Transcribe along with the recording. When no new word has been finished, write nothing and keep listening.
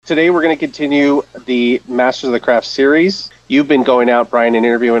Today we're going to continue the Masters of the Craft series. You've been going out, Brian, and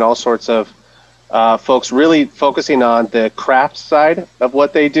interviewing all sorts of folks, really focusing on the craft side of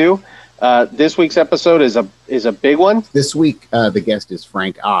what they do. This week's episode is a big one. This week, the guest is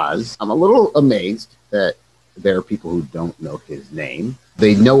Frank Oz. I'm a little amazed that there are people who don't know his name.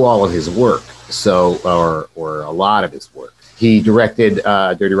 They know all of his work, or a lot of his work. He directed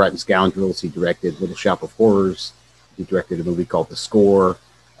Dirty Rotten Scoundrels. He directed Little Shop of Horrors. He directed a movie called The Score,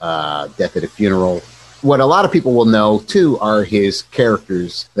 Death at a Funeral. What a lot of people will know, too, are his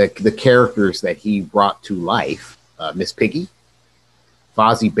characters, the characters that he brought to life. Miss Piggy,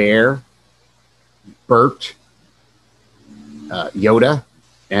 Fozzie Bear, Bert, Yoda.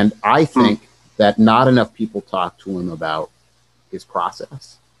 And I think that not enough people talk to him about his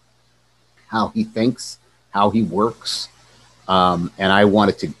process, how he thinks, how he works. And I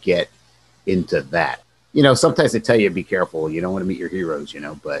wanted to get into that. You know, sometimes they tell you, be careful. You don't want to meet your heroes,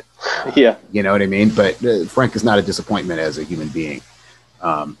 but yeah, you know what I mean? But Frank is not a disappointment as a human being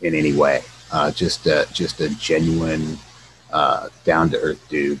in any way. Just a genuine, down-to-earth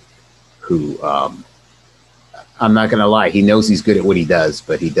dude who, I'm not going to lie, he knows he's good at what he does,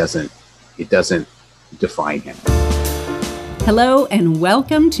 but it doesn't define him. Hello and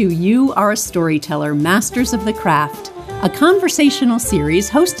welcome to You Are a Storyteller, Masters of the Craft, a conversational series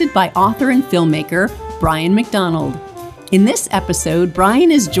hosted by author and filmmaker Brian McDonald. In this episode, Brian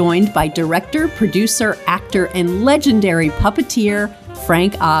is joined by director, producer, actor, and legendary puppeteer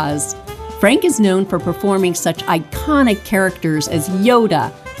Frank Oz. Frank is known for performing such iconic characters as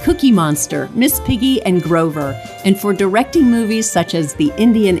Yoda, Cookie Monster, Miss Piggy, and Grover, and for directing movies such as The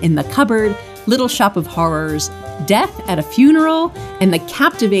Indian in the Cupboard, Little Shop of Horrors, Death at a Funeral, and the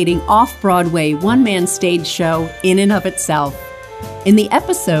captivating off-Broadway one-man stage show In and of Itself. In the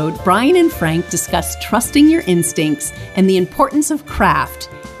episode, Brian and Frank discuss trusting your instincts and the importance of craft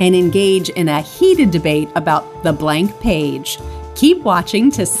and engage in a heated debate about the blank page. Keep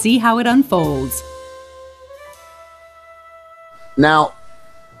watching to see how it unfolds. Now,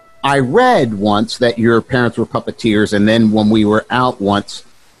 I read once that your parents were puppeteers, and then when we were out once,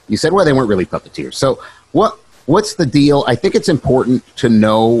 you said, well, they weren't really puppeteers. So what's the deal? I think it's important to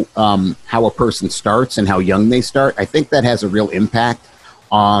know how a person starts and how young they start. I think that has a real impact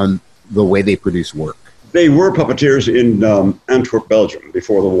on the way they produce work. They were puppeteers in Antwerp, Belgium,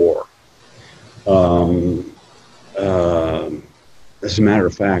 before the war. As a matter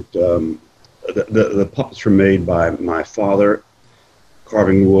of fact, the puppets were made by my father,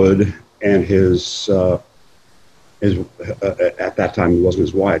 carving wood, and his at that time it wasn't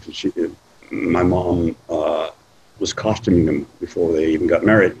his wife. My mom was costuming them before they even got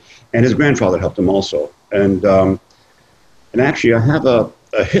married, and his grandfather helped him also. And actually, I have a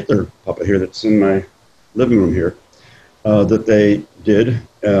Hitler puppet here that's in my living room here that they did,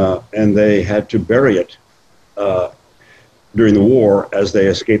 and they had to bury it during the war as they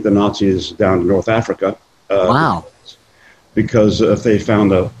escaped the Nazis down to North Africa. Wow! Because if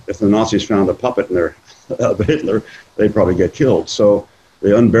the Nazis found a puppet in there of Hitler, they'd probably get killed. So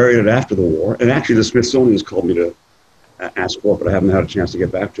they unburied it after the war. And actually, the Smithsonian's called me to ask for it, but I haven't had a chance to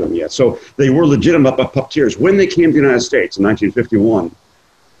get back to them yet. So they were legitimate puppeteers. When they came to the United States in 1951,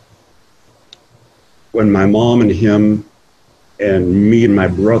 when my mom and him and me and my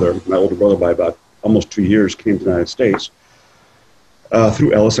brother, my older brother by about almost 2 years, came to the United States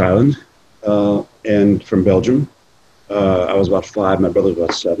through Ellis Island and from Belgium. I was about 5, my brother was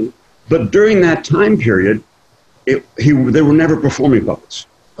about 7. But during that time period, they were never performing puppets.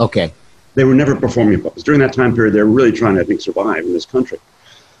 Okay. They were never performing puppets. During that time period, they were really trying to, I think, survive in this country.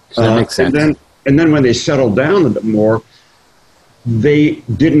 So that makes sense. And then when they settled down a bit more, they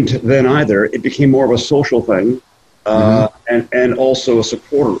didn't then either. It became more of a social thing, and also a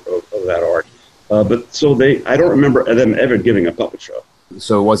supporter of that art. I don't remember them ever giving a puppet show.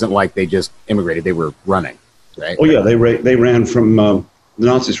 So it wasn't like they just immigrated; they were running, right? Oh yeah, they ran from the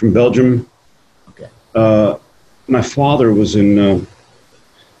Nazis from Belgium. Okay. My father was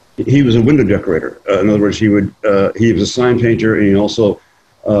he was a window decorator. In other words, he was a sign painter, and he also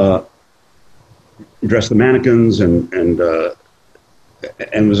dressed the mannequins and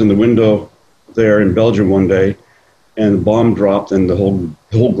was in the window there in Belgium one day, and the bomb dropped, and the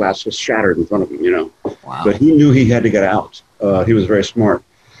whole glass was shattered in front of him. Wow. But he knew he had to get out. He was very smart.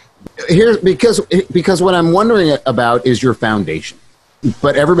 Because what I'm wondering about is your foundation.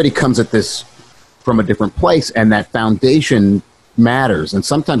 But everybody comes at this from a different place, and that foundation matters. And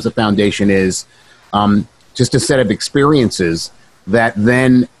sometimes the foundation is just a set of experiences that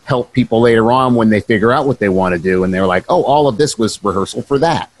then help people later on when they figure out what they want to do, and they're like, oh, all of this was rehearsal for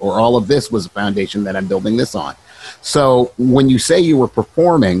that, or all of this was a foundation that I'm building this on. So when you say you were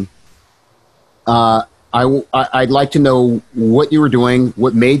performing, I'd like to know what you were doing,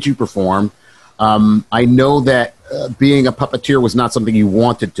 what made you perform. I know that being a puppeteer was not something you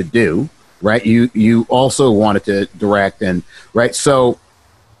wanted to do, right? You also wanted to direct, and right. So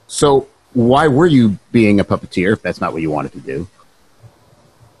why were you being a puppeteer if that's not what you wanted to do?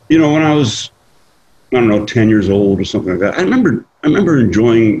 You know, when I was, I don't know, 10 years old or something like that, I remember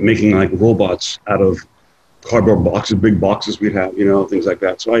enjoying making like robots out of cardboard boxes, big boxes we'd have, you know, things like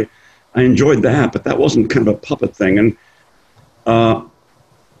that. So I enjoyed that, but that wasn't kind of a puppet thing. And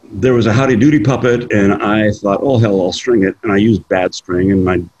there was a Howdy Doody puppet, and I thought, oh, hell, I'll string it. And I used bad string, and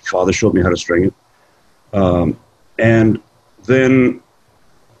my father showed me how to string it. And then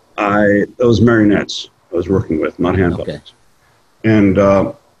those marionettes I was working with, not hand puppets. And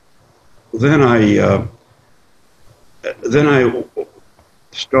then I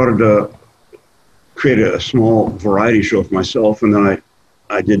started to create a small variety show for myself, and then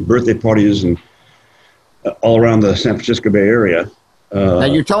I did birthday parties and all around the San Francisco Bay Area. Now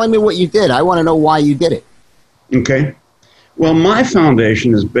you're telling me what you did. I want to know why you did it. Okay. Well, my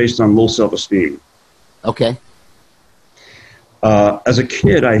foundation is based on low self-esteem. Okay. As a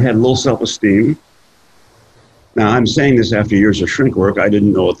kid, I had low self-esteem. Now, I'm saying this after years of shrink work. I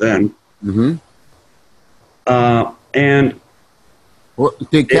didn't know it then. Mm-hmm. And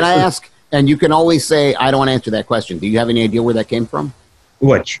can I ask, and you can always say, I don't want to answer that question. Do you have any idea where that came from?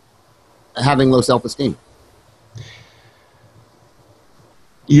 Which? Having low self-esteem.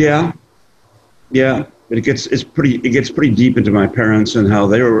 Yeah. But it gets pretty deep into my parents and how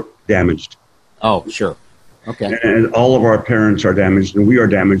they were damaged. Oh, sure. Okay. And all of our parents are damaged, and we are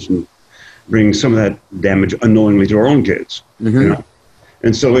damaged, and bring some of that damage unknowingly to our own kids. Mm-hmm. You know?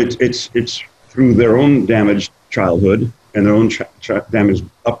 And so it's through their own damaged childhood and their own damaged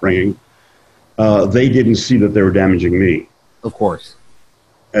upbringing, they didn't see that they were damaging me. Of course.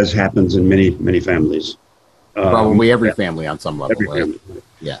 As happens in many, many families. Probably every family on some level. Every right? family.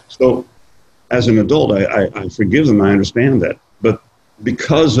 Yeah. So as an adult, I forgive them. I understand that. But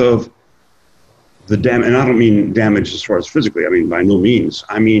because of the damage, and I don't mean damage as far as physically, I mean, by no means.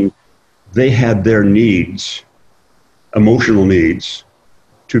 I mean, they had their needs, emotional needs,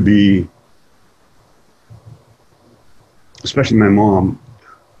 to be, especially my mom,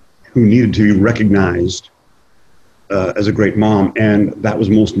 who needed to be recognized as a great mom, and that was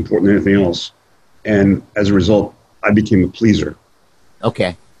most important than anything else. And as a result, I became a pleaser.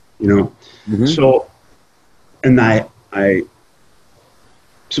 Okay. You know? Mm-hmm. So, and I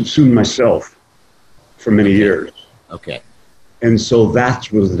subsumed myself for many years. Okay. And so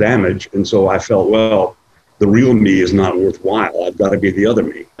that was the damage. And so I felt, well, the real me is not worthwhile. I've got to be the other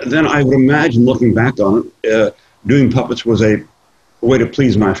me. And then I would imagine, looking back on it, doing puppets was a way to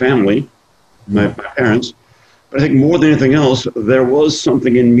please my family, my parents. But I think more than anything else, there was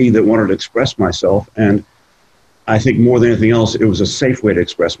something in me that wanted to express myself. And I think more than anything else, it was a safe way to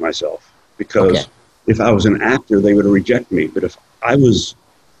express myself. Because if I was an actor, they would reject me. But if I was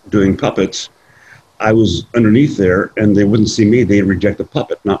doing puppets, I was underneath there, and they wouldn't see me. They'd reject the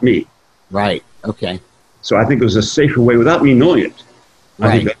puppet, not me. Right. Okay. So I think it was a safer way, without me knowing it. Right.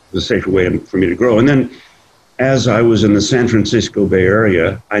 I think that was a safer way for me to grow. And then as I was in the San Francisco Bay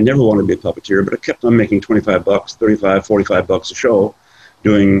Area, I never wanted to be a puppeteer, but I kept on making $25, $35, $45 a show,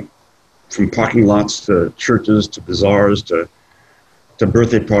 doing from parking lots to churches to bazaars to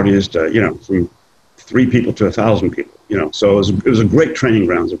birthday parties to, you know, from 3 people to 1,000 people, you know. So it was a great training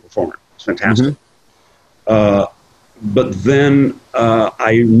ground as a performer. It's fantastic. Mm-hmm. But then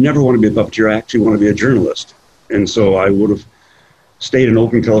I never wanted to be a puppeteer. I actually wanted to be a journalist. And so I would have stayed in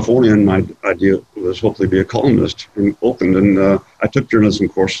Oakland, California, and my idea was hopefully be a columnist in Oakland. And I took journalism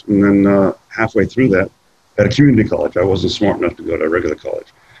course, and then halfway through that, at a community college, I wasn't smart enough to go to a regular college.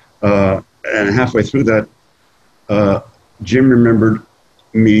 And halfway through that, Jim remembered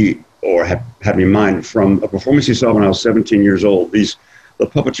me, or had me in mind, from a performance he saw when I was 17 years old. The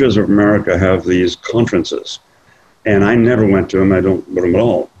Puppeteers of America have these conferences, and I never went to them. I don't go to them at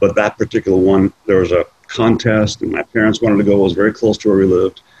all. But that particular one, there was a contest, and my parents wanted to go. It was very close to where we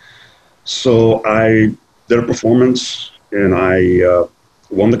lived. So I did a performance, and I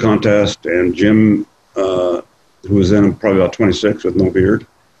won the contest. And Jim, who was then probably about 26 with no beard,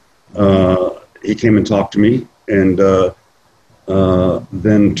 he came and talked to me. And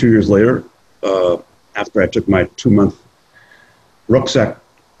then 2 years later, after I took my 2-month rucksack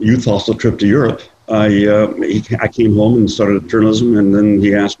youth hostel trip to Europe, I came home and started journalism, and then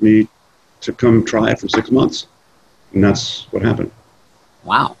he asked me to come try it for 6 months, and that's what happened.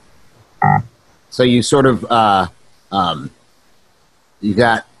 Wow. So you sort of you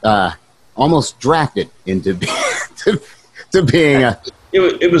got almost drafted into to being a...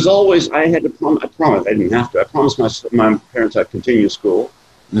 It was always, I had to promise, I didn't have to. I promised my parents I'd continue school.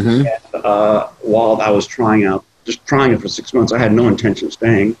 Mm-hmm. And, while I was trying it for 6 months, I had no intention of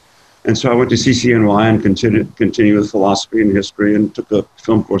staying. And so I went to CCNY and continued with philosophy and history and took a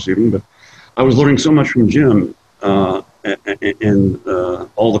film course even. But I was learning so much from Jim and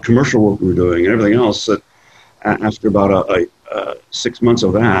all the commercial work we were doing and everything else that after about 6 months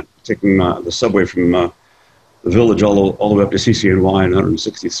of that, taking the subway from the village all the way up to CCNY and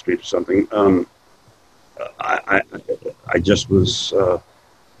 160th Street or something, I just was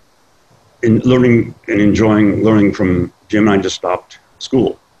in learning and enjoying learning from Jim, and I just stopped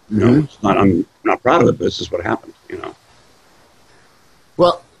school. You know, I'm not proud of it, but this is what happened. You know.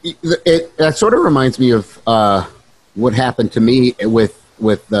 Well, that sort of reminds me of what happened to me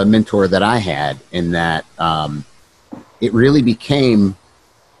with the mentor that I had, in that it really became,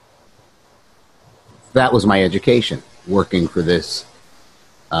 that was my education, working for this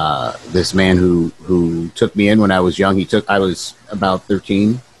man who took me in when I was young. I was about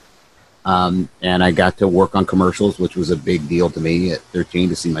 13. And I got to work on commercials, which was a big deal to me at 13,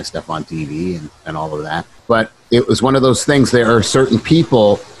 to see my stuff on TV and all of that. But it was one of those things. There are certain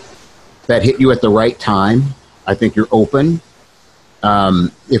people that hit you at the right time. I think you're open.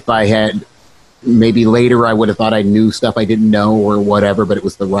 If I had, maybe later I would have thought I knew stuff I didn't know or whatever, but it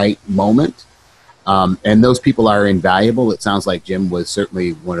was the right moment. And those people are invaluable. It sounds like Jim was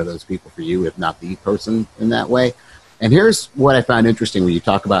certainly one of those people for you, if not the person in that way. And here's what I found interesting when you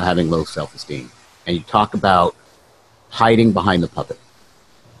talk about having low self-esteem and you talk about hiding behind the puppet.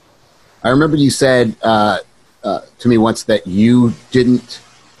 I remember you said to me once that you didn't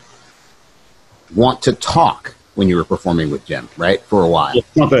want to talk when you were performing with Jim, right? For a while.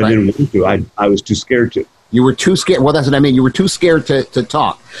 It's not that I didn't want to. I was too scared to. You were too scared. Well, that's what I mean. You were too scared to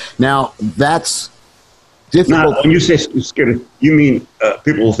talk. Now, that's difficult. Now, when you say scared, you mean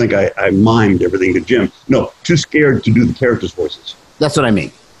people will think I mimed everything to Jim. No, too scared to do the characters' voices. That's what I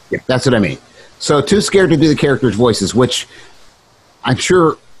mean. Yeah. That's what I mean. So too scared to do the characters' voices, which I'm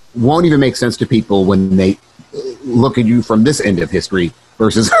sure won't even make sense to people when they look at you from this end of history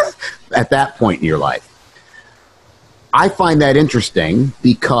versus at that point in your life. I find that interesting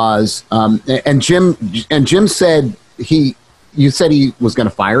because, and Jim said you said he was going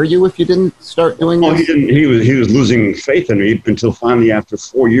to fire you if you didn't start doing this? Well, he didn't. He was losing faith in me until finally, after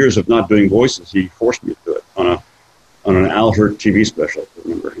 4 years of not doing voices, he forced me to do it on an Al Hirt TV special.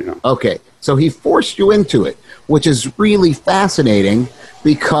 Remember, you know. Okay, so he forced you into it, which is really fascinating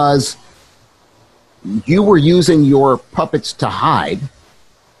because you were using your puppets to hide,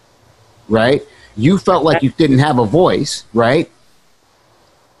 right? You felt like you didn't have a voice, right?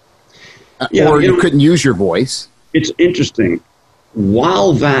 Yeah, or you couldn't use your voice. It's interesting.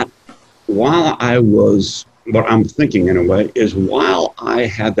 While I was, what I'm thinking in a way, is while I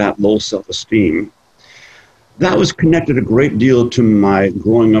had that low self-esteem, that was connected a great deal to my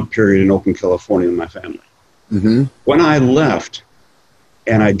growing up period in Oakland, California, with my family. Mm-hmm. When I left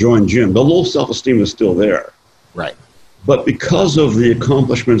and I joined Jim, the low self-esteem was still there. Right. But because of the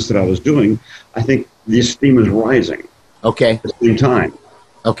accomplishments that I was doing, I think the esteem is rising. Okay. At the same time.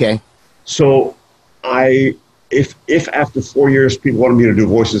 Okay. So if after 4 years people wanted me to do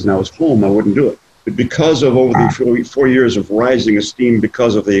voices and I was home, I wouldn't do it. But because of over the 4 years of rising esteem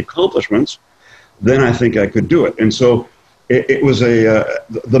because of the accomplishments, then I think I could do it. And so it was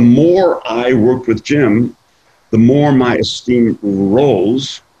the more I worked with Jim, the more my esteem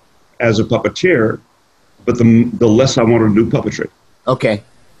rose as a puppeteer, but the less I wanted to do puppetry. Okay.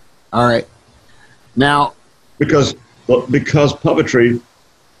 All right. Now, because puppetry,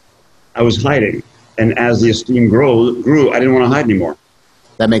 I was hiding. And as the esteem grew, I didn't want to hide anymore.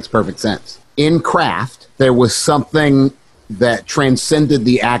 That makes perfect sense. In craft, there was something that transcended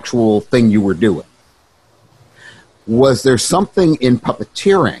the actual thing you were doing. Was there something in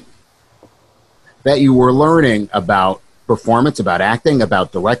puppeteering that you were learning about performance, about acting,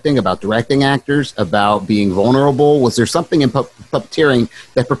 about directing actors, about being vulnerable? Was there something in puppeteering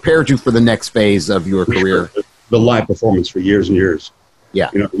that prepared you for the next phase of your career? Sure. The live performance for years and years. Yeah.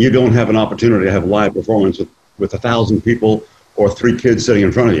 You know, you don't have an opportunity to have live performance with 1,000 people or 3 kids sitting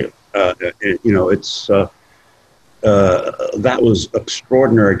in front of you. You know, it's that was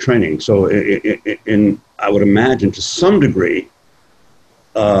extraordinary training. So I would imagine to some degree,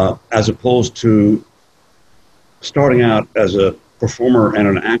 as opposed to starting out as a performer and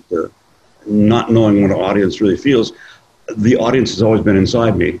an actor, not knowing what an audience really feels, the audience has always been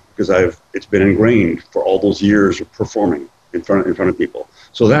inside me because it's been ingrained for all those years of performing in front of people.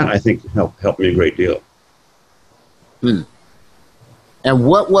 So that, I think, helped me a great deal. And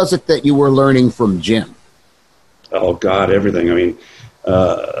what was it that you were learning from Jim? Oh God, everything. I mean,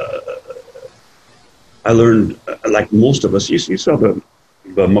 I learned, like most of us. You saw the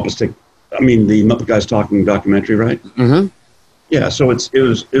Muppets the Muppet Guys Talking documentary, right? Mm-hmm. Yeah. So it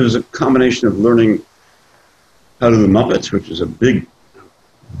was a combination of learning how to do the Muppets, which is a big,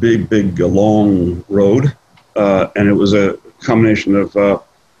 long road, and it was a combination of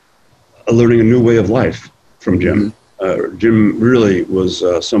learning a new way of life from Jim. Jim really was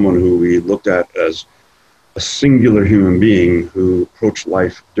someone who we looked at as a singular human being who approached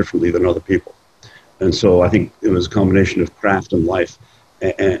life differently than other people. And so I think it was a combination of craft and life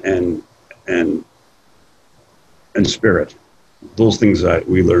and spirit. Those things that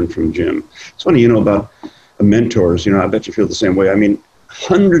we learned from Jim. It's funny, about mentors. I bet you feel the same way. I mean,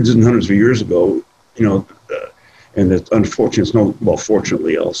 hundreds and hundreds of years ago, and it's unfortunate.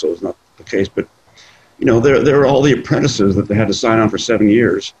 Fortunately, also is not the case. But there are all the apprentices that they had to sign on for 7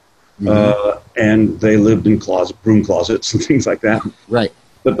 years, and they lived in broom closets and things like that. Right.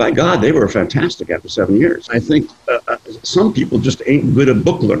 But by God, they were fantastic after 7 years. I think some people just ain't good at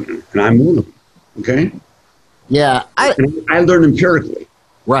book learning, and I'm one of them. Okay. Yeah, I learn empirically.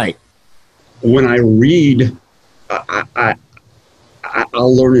 Right. When I read,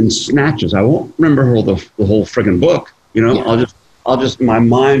 I'll learn in snatches. I won't remember the whole friggin' book. Yeah. I'll just my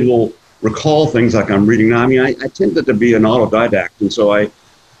mind will recall things like I'm reading now. I mean, I tended to be an autodidact, and so I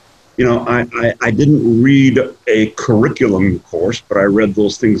didn't read a curriculum course, but I read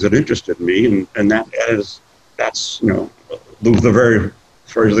those things that interested me, and that's the very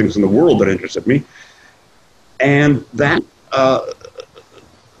first things in the world that interested me, and that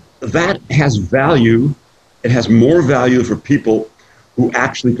has value. It has more value for people who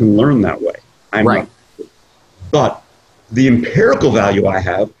actually can learn that way. But the empirical value I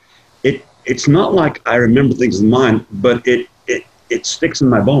have, it's not like I remember things in mind, but it sticks in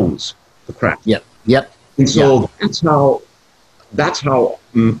my bones, the crap. Yep. And so that's how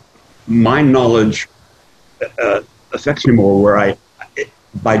my knowledge affects me more, where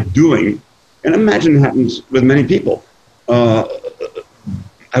by doing, and imagine it happens with many people.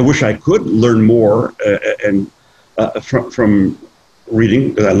 I wish I could learn more from reading,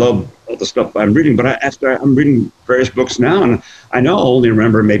 because I love all the stuff I'm reading, but after I'm reading various books now, and I know I'll only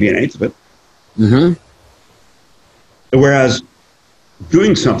remember maybe an eighth of it. Mm-hmm. Whereas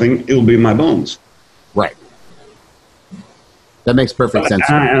doing something, it'll be in my bones. Right. That makes perfect sense.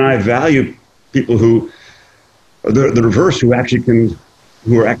 And I value people who are the reverse, who actually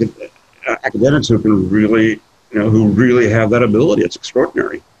who are academics, who can really, who really have that ability. It's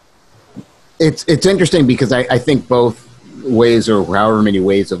extraordinary. It's interesting because I think both ways, or however many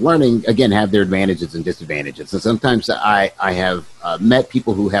ways of learning, again, have their advantages and disadvantages. And sometimes I have met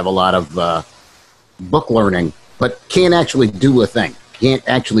people who have a lot of book learning, but can't actually do a thing, can't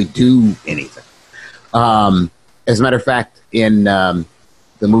actually do anything. As a matter of fact, in the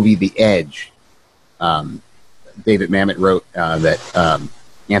movie The Edge, David Mamet wrote that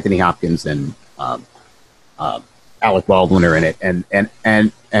Anthony Hopkins and Alec Baldwin are in it, and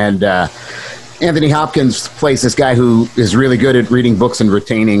Anthony Hopkins plays this guy who is really good at reading books and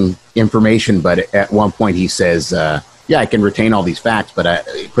retaining information, but at one point he says, I can retain all these facts, but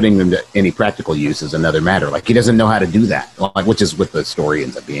putting them to any practical use is another matter. Like, he doesn't know how to do that, which is what the story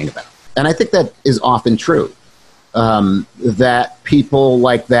ends up being about. And I think that is often true, that people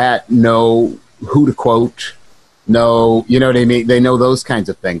like that know who to quote, know, you know what I mean? They know those kinds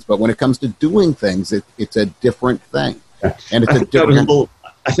of things. But when it comes to doing things, it's a different thing. And it's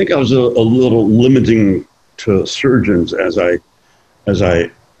I think I was a little limiting to surgeons as I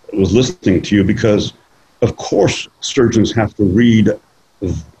was listening to you, because of course surgeons have to read,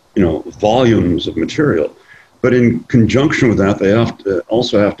 volumes of material, but in conjunction with that, they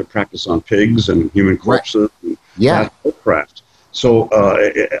also have to practice on pigs and human corpses. Right. Yeah. And craft. So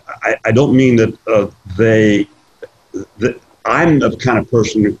I don't mean that I'm the kind of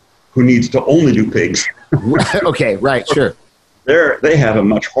person who needs to only do pigs. Okay, right, sure. They have a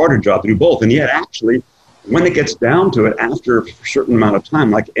much harder job to do both. And yet, actually, when it gets down to it, after a certain amount of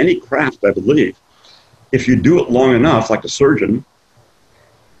time, like any craft, I believe, if you do it long enough, like a surgeon,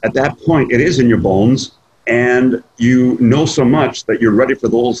 at that point, it is in your bones, and you know so much that you're ready for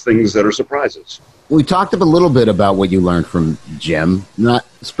those things that are surprises. We talked a little bit about what you learned from Jim, not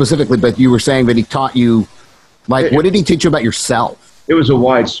specifically, but you were saying that he taught you, what did he teach you about yourself? It was a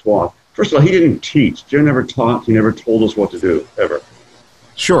wide swath. First of all, he didn't teach. Jim never taught. He never told us what to do, ever.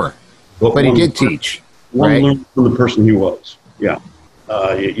 Sure. But he did teach. One learned from the person he was. Yeah.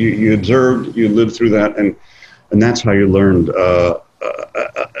 You observed, you lived through that, and that's how you learned.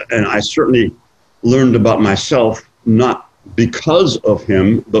 And I certainly learned about myself, not because of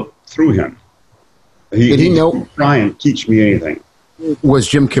him, but through him. Did he know? Didn't try and teach me anything. Was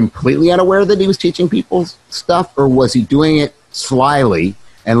Jim completely unaware that he was teaching people stuff, or was he doing it slyly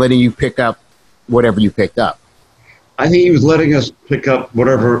and letting you pick up whatever you picked up? I think he was letting us pick up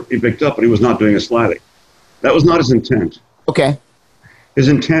whatever he picked up, but he was not doing it slyly. That was not his intent. Okay. His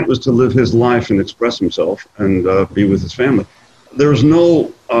intent was to live his life and express himself and be with his family. There was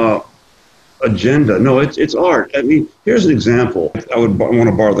no agenda. No, it's art. I mean, here's an example. I would want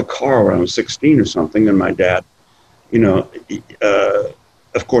to borrow the car when I was 16 or something, and my dad,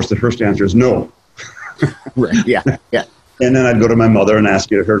 of course, the first answer is no. Right. Yeah. Yeah. And then I'd go to my mother and ask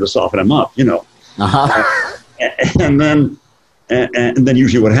her to soften him up, Uh-huh. And then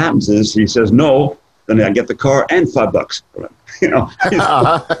usually what happens is he says no, then I get the car and $5 from him,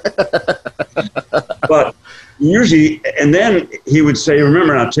 But usually, and then he would say,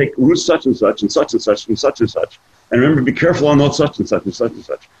 remember, now take route such and such and such and such and such and such. And remember, be careful on those such and such and such and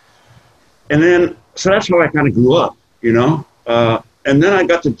such. And then, so that's how I kind of grew up, and then I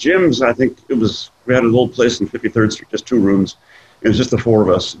got to Jim's. I think we had an old place in 53rd Street, just 2 rooms. It was just the 4 of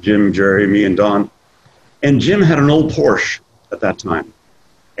us, Jim, Jerry, me, and Don. And Jim had an old Porsche at that time.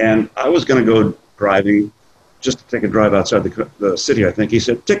 And I was going to go driving, just to take a drive outside the city, I think. He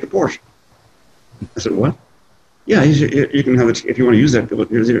said, take the Porsche. I said, what? Yeah, he said, you can have it. If you want to use that,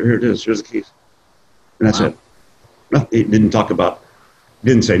 here it is. Here's the keys. And that's it. No, he didn't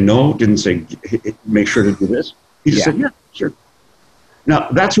say no, didn't say make sure to do this. He just said, yeah, sure. Now,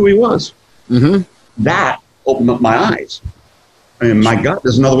 that's who he was. Mm-hmm. That opened up my eyes. I mean, my God,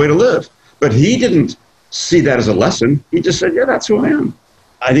 there's another way to live. But he didn't see that as a lesson. He just said, yeah, that's who I am.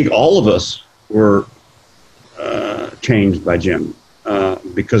 I think all of us were changed by Jim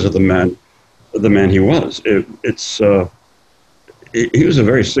because of the man he was. He was a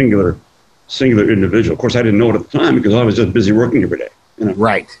very singular individual. Of course, I didn't know it at the time because I was just busy working every day.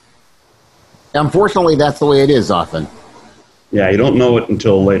 Right. Unfortunately, that's the way it is often. Yeah, you don't know it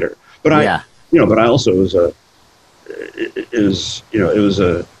until later. But I also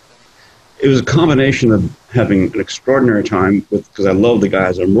it was a combination of having an extraordinary time because I love the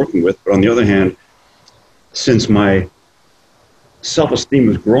guys I'm working with. But on the other hand, since my self-esteem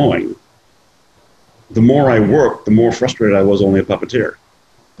was growing, the more I worked, the more frustrated I was only a puppeteer.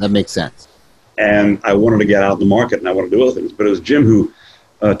 That makes sense. And I wanted to get out in the market and I wanted to do other things. But it was Jim who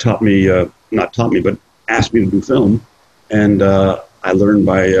not taught me, but asked me to do film. And I learned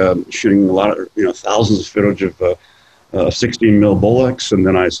by shooting a lot of, thousands of footage of 16 mil Bolex. And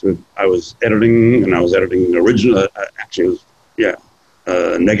then I was editing, and I was editing original, actually it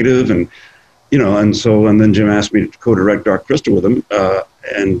was, negative. And, and then Jim asked me to co-direct Dark Crystal with him.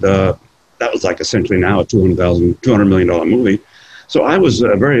 And that was like essentially now a $200 million movie. So I was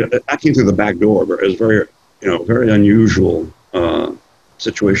I came through the back door, but it was very unusual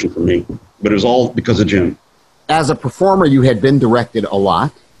situation for me. But it was all because of Jim. As a performer, you had been directed a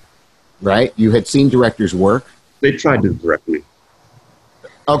lot, right? You had seen directors work. They tried to direct me.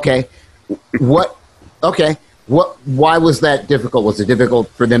 Okay. Why was that difficult? Was it difficult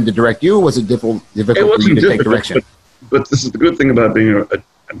for them to direct you, or was it difficult for you to take direction? But this is the good thing about being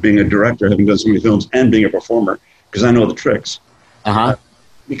a director, having done so many films, and being a performer, because I know the tricks. Uh-huh.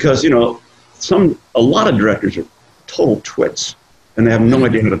 Because, a lot of directors are total twits, and they have no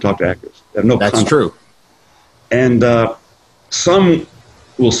idea how to talk to actors. They have no That's concept. true. And some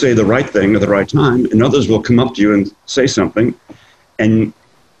will say the right thing at the right time, and others will come up to you and say something. And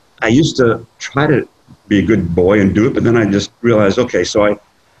I used to try to be a good boy and do it, but then I just realized, okay, so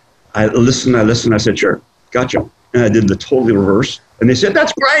I listened, I said, sure, gotcha. And I did the totally reverse. And they said,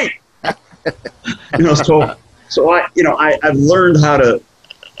 that's great. So I've learned how to,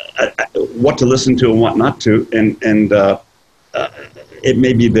 what to listen to and what not to. And it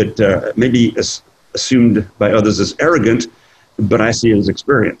may be a bit, maybe assumed by others as arrogant, but I see it as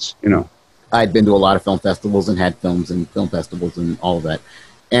experience, I'd been to a lot of film festivals and had films and film festivals and all of that.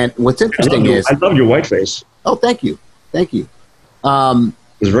 And what's interesting I love your white face. Oh, thank you. Thank you. It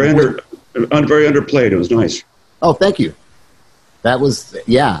was very underplayed. It was nice. Oh, thank you. That was,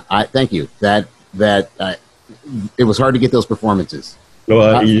 thank you. It was hard to get those performances.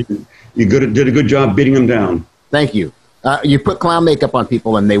 Well, you did a good job beating them down. Thank you. You put clown makeup on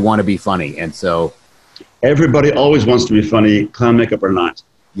people and they want to be funny. And so. Everybody always wants to be funny, clown makeup or not.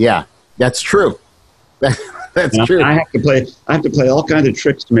 Yeah, that's true. That's true. I have to play all kinds of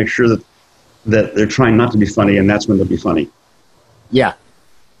tricks to make sure that they're trying not to be funny, and that's when they'll be funny. Yeah.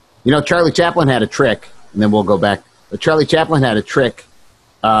 Charlie Chaplin had a trick, and then we'll go back. But Charlie Chaplin had a trick.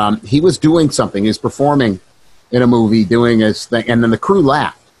 He was doing something. He was performing in a movie, doing his thing, and then the crew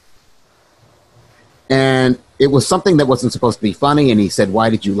laughed. And it was something that wasn't supposed to be funny, and he said, "Why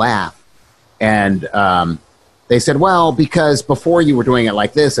did you laugh?" And they said, well, because before you were doing it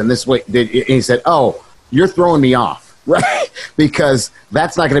like this and this way, and he said, oh, you're throwing me off, right? Because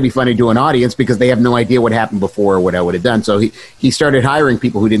that's not going to be funny to an audience because they have no idea what happened before or what I would have done. So he started hiring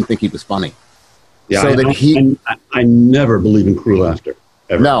people who didn't think he was funny. Yeah, so I never believe in crew laughter.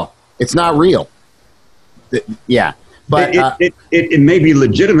 Ever. No, it's not real. Yeah. But it may be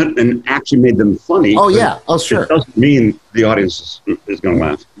legitimate and actually made them funny. Oh, yeah. Oh, sure. It doesn't mean the audience is going to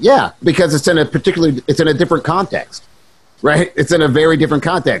laugh. Yeah, because it's in a different context, right? It's in a very different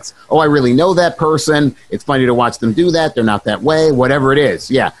context. Oh, I really know that person. It's funny to watch them do that. They're not that way, whatever it is.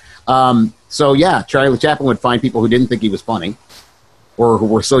 Yeah. So, yeah, Charlie Chaplin would find people who didn't think he was funny or who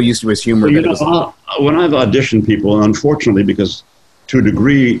were so used to his humor. Well, when I've auditioned people, and unfortunately, because to a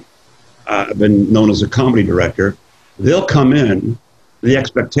degree I've been known as a comedy director, they'll come in, the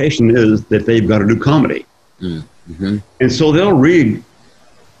expectation is that they've got to do comedy. Mm-hmm. And so they'll read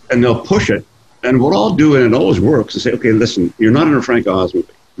and they'll push it. And what I'll do, and it always works, is say, okay, listen, you're not in a Frank Oz movie.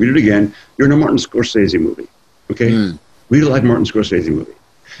 Read it again. You're in a Martin Scorsese movie. Okay? Read it like Martin Scorsese movie.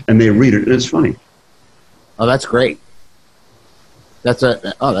 And they read it, and it's funny. Oh, that's great. That's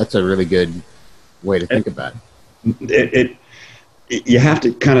a really good way to think about it. You have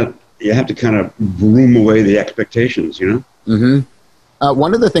to kind of broom away the expectations, you know? Mm-hmm.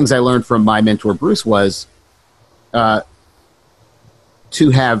 One of the things I learned from my mentor, Bruce, was to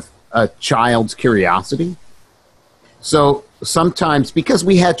have a child's curiosity. So sometimes, because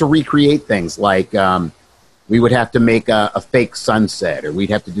we had to recreate things like we would have to make a fake sunset, or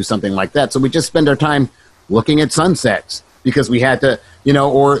we'd have to do something like that. So we just spend our time looking at sunsets because we had to,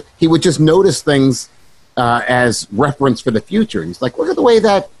 or he would just notice things as reference for the future. And he's like, look at the way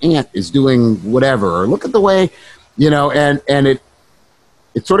that ant is doing whatever, or look at the way, and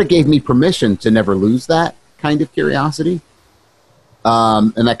it sort of gave me permission to never lose that kind of curiosity.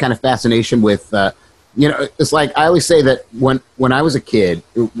 And that kind of fascination with, it's like, I always say that when I was a kid,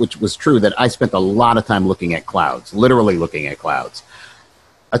 which was true, that I spent a lot of time looking at clouds, literally looking at clouds,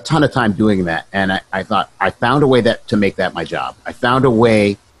 a ton of time doing that. And I thought I found a way to make that my job. I found a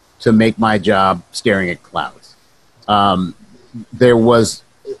way to make my job staring at clouds. There was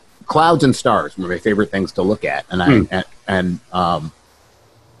clouds and stars were my favorite things to look at. And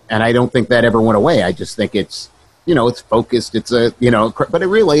I don't think that ever went away. I just think it's, it's focused. It's but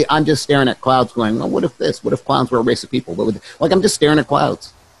I'm just staring at clouds going, well, what if clowns were a race of people? I'm just staring at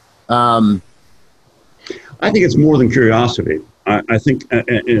clouds. I think it's more than curiosity. I think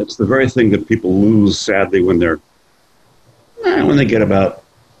it's the very thing that people lose, sadly, when they get about,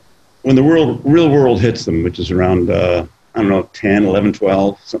 when the real world hits them, which is around, 10, 11,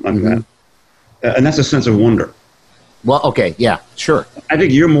 12, something like that. And that's a sense of wonder. Well, okay, yeah, sure. I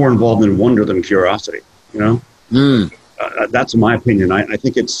think you're more involved in wonder than curiosity, That's my opinion. I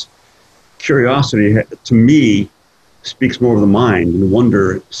think it's curiosity, to me, speaks more of the mind, and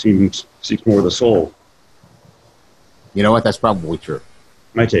wonder speaks more of the soul. You know what? That's probably true.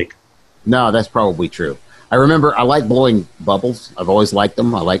 My take. No, that's probably true. I remember I like blowing bubbles. I've always liked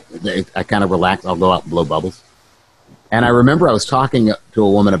them. I kind of relax. I'll go out and blow bubbles. And I remember I was talking to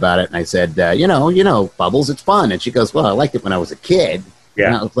a woman about it, and I said, bubbles, it's fun. And she goes, well, I liked it when I was a kid. Yeah.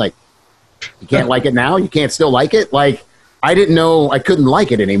 And I was like, you can't like it now? You can't still like it? Like, I didn't know I couldn't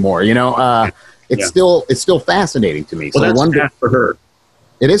like it anymore. It's still fascinating to me. Well, so that's sad for her.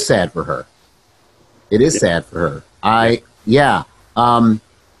 It is sad for her. It is sad for her.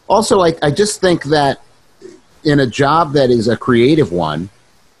 Also, I just think that in a job that is a creative one,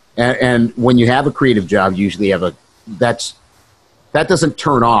 and when you have a creative job, you usually have that doesn't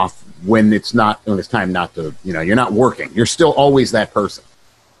turn off when it's time not to, you're not working. You're still always that person.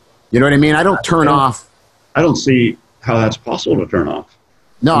 You know what I mean? I don't turn off. I don't see how that's possible to turn off.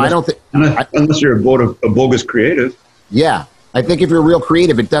 No, I don't think. Unless you're a bogus creative. Yeah. I think if you're real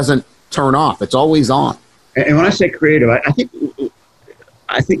creative, it doesn't turn off. It's always on. And when I say creative,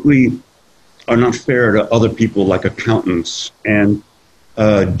 I think we are not fair to other people like accountants and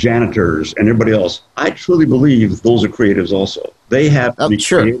janitors and everybody else. I truly believe those are creatives also. They have to be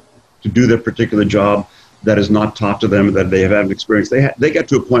creative to do their particular job that is not taught to them, that they haven't experienced. They get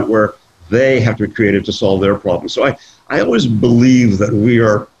to a point where they have to be creative to solve their problems. So I always believe that we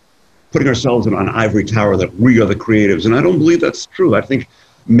are putting ourselves in an ivory tower, that we are the creatives. And I don't believe that's true. I think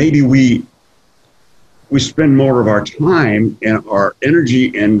maybe we spend more of our time and our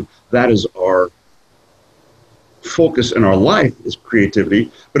energy, and that is our focus in our life is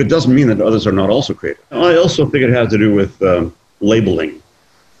creativity, but it doesn't mean that others are not also creative. I also think it has to do with labeling.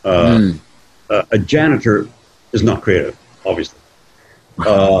 A janitor is not creative, obviously.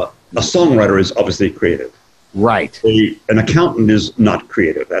 A songwriter is obviously creative. Right. An accountant is not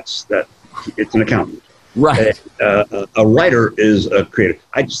creative. it's an accountant. Right. A writer is a creative.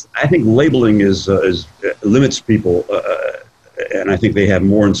 I think labeling limits people, and I think they have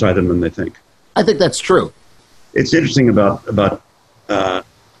more inside them than they think. I think that's true. It's interesting about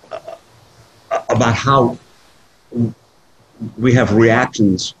how we have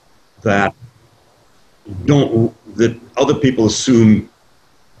reactions that other people assume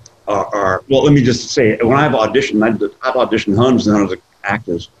are well. Let me just say, when I've auditioned, I've auditioned hundreds and hundreds of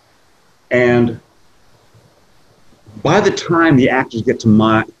actors, and by the time the actors get to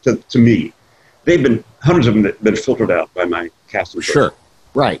me, hundreds of them have been filtered out by my casting. Sure,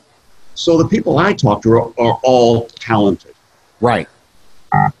 right. So the people I talk to are all talented. Right.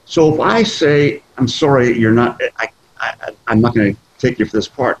 So if I say, I'm sorry, you're not, I'm not going to take you for this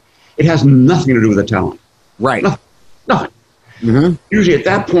part, it has nothing to do with the talent. Right. Nothing. Mm-hmm. Usually at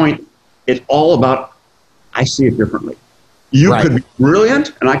that point, it's all about, I see it differently. You Right. could be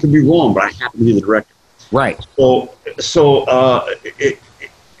brilliant and I could be wrong, but I happen to be the director. Right. I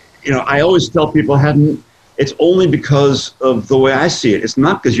always tell people, it's only because of the way I see it. It's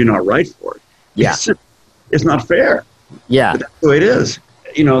not because you're not right for it. Yeah. It's not fair. Yeah. But that's the way it is.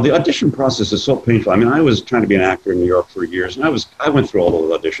 The audition process is so painful. I mean, I was trying to be an actor in New York for years, and I went through all those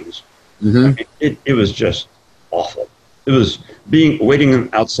auditions. Mm-hmm. I mean, it was just awful. It was waiting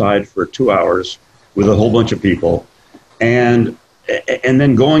outside for 2 hours with a whole bunch of people, and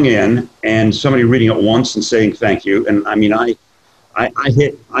then going in and somebody reading it once and saying thank you. And I mean, I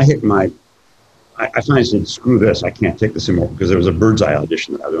finally said, screw this, I can't take this anymore, because there was a Bird's Eye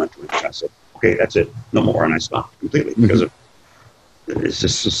audition that I went to, and I said, okay, that's it, no more, and I stopped completely, because it's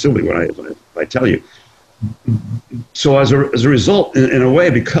just so silly when I tell you. So as a result, in a way,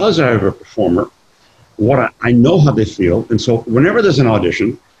 because I'm a performer, I know how they feel, and so whenever there's an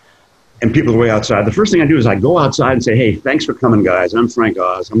audition, and people are way outside, the first thing I do is I go outside and say, hey, thanks for coming, guys, I'm Frank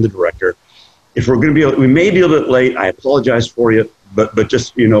Oz, I'm the director. If we may be a little bit late, I apologize for you, but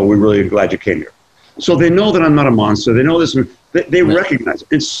just, we're really glad you came here. So they know that I'm not a monster. They know this. They recognize it.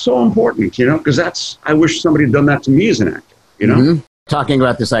 It's so important, because I wish somebody had done that to me as an actor, Mm-hmm. Talking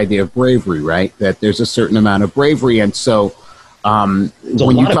about this idea of bravery, right? That there's a certain amount of bravery. And so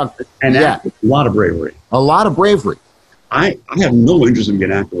when you talk... a lot of bravery. A lot of bravery. I have no interest in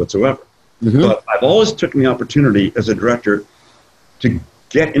being an actor whatsoever. Mm-hmm. But I've always taken the opportunity as a director to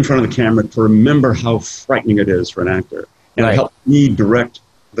get in front of the camera, to remember how frightening it is for an actor. And it helped me direct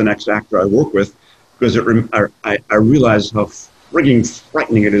the next actor I work with, because I realize how frigging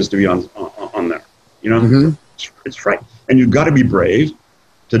frightening it is to be on there. Mm-hmm. It's frightening. And you've got to be brave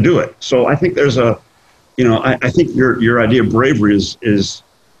to do it. So I think there's I think your idea of bravery is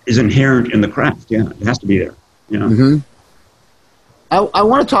inherent in the craft. Yeah, it has to be there. Mm-hmm. I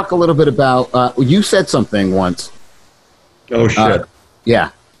want to talk a little bit about, you said something once. Oh, shit. Yeah,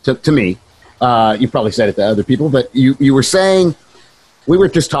 to me. You probably said it to other people, but you were saying, we were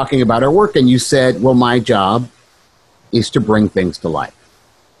just talking about our work, and you said, well, my job is to bring things to life.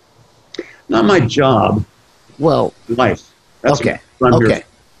 Not my job. Well, life. That's okay.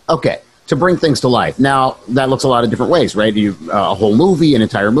 To bring things to life. Now, that looks a lot of different ways, right? A whole movie, an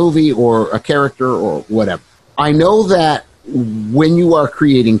entire movie, or a character, or whatever. I know that when you are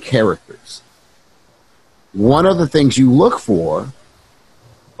creating characters, one of the things you look for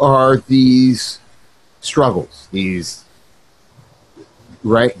are these struggles, these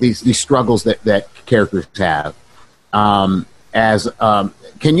struggles that characters have.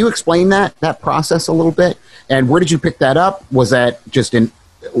 Can you explain that process a little bit? And where did you pick that up? Was that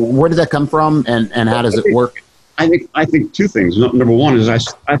where did that come from, and how does it work? I think two things. Number one is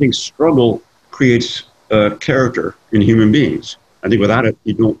I think struggle creates character in human beings. I think without it,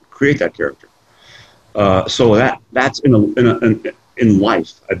 you don't create that character. So that's in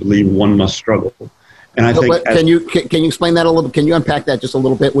life. I believe one must struggle. And I think. Can you explain that a little? Can you unpack that just a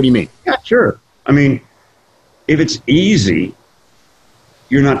little bit? What do you mean? Yeah, sure. I mean, if it's easy,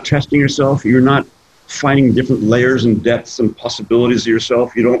 you're not testing yourself. You're not finding different layers and depths and possibilities of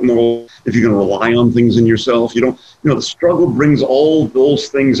yourself. You don't know if you're going to rely on things in yourself. The struggle brings all those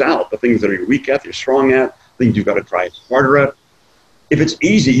things out, the things that you're weak at, you're strong at, things you've got to try harder at. If it's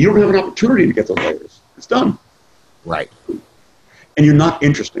easy, you don't have an opportunity to get those layers. It's done. Right. And you're not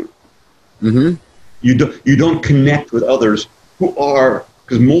interesting. Mm-hmm. You don't connect with others who are,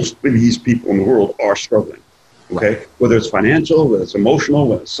 because most of these people in the world are struggling. Okay? Right. Whether it's financial, whether it's emotional,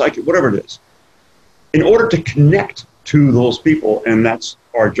 whether it's psychic, whatever it is. In order to connect to those people, and that's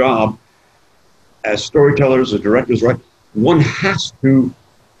our job as storytellers, as directors, right? One has to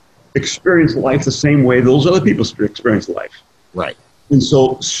experience life the same way those other people experience life. Right. And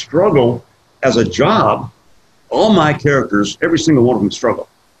so struggle as a job, all my characters, every single one of them struggle.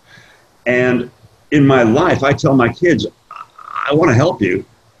 And in my life, I tell my kids, I want to help you,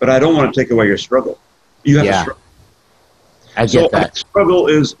 but I don't want to take away your struggle. You have to struggle. I get that. Struggle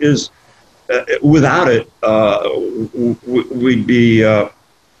is without it, we'd be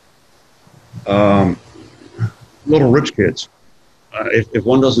little rich kids. If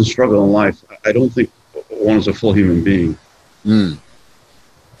one doesn't struggle in life, I don't think one is a full human being. Mm.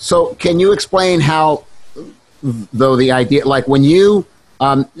 So can you explain how, though, the idea, like when you,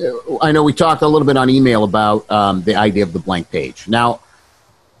 I know we talked a little bit on email about the idea of the blank page. Now,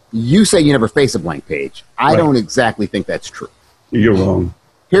 you say you never face a blank page. I don't exactly think that's true. You're wrong.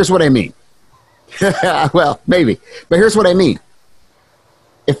 Here's what I mean. Well, maybe. But here's what I mean.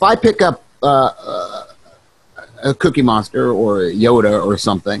 If I pick up a Cookie Monster or a Yoda or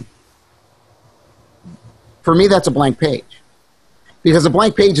something, for me, that's a blank page. Because a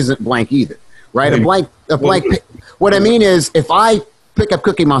blank page isn't blank either, right? What I mean is, if I pick up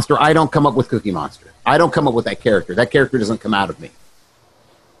Cookie Monster, I don't come up with Cookie Monster. I don't come up with that character. That character doesn't come out of me,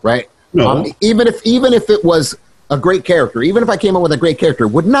 right? No. Even if it was a great character, even if I came up with a great character,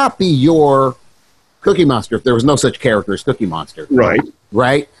 would not be your Cookie Monster if there was no such character as Cookie Monster. Right.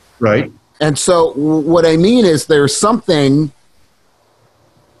 Right? Right. And so what I mean is there's something,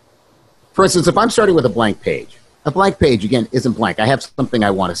 for instance, if I'm starting with a blank page, again, isn't blank. I have something I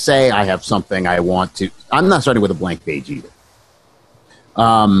want to say. I have something I want to, I'm not starting with a blank page either.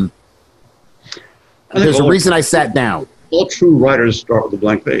 There's a reason I sat down. All true writers start with a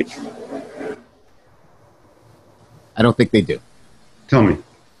blank page. I don't think they do. Tell me.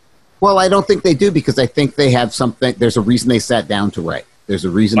 Well, I don't think they do because I think they have something, there's a reason they sat down to write. There's a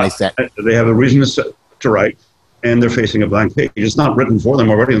reason they have a reason to write, and they're facing a blank page. It's not written for them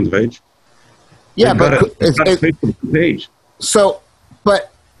already on the page. Yeah, but it's page. So,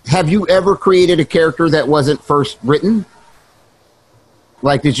 but have you ever created a character that wasn't first written?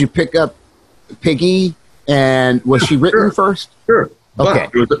 Like, did you pick up Piggy, and was she written first? Sure. Okay.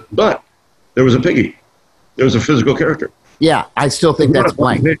 But there was a Piggy. There was a physical character. Yeah, I still think that's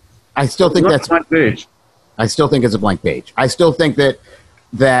blank. I still think that's blank page. I still think it's a blank page. I still think that.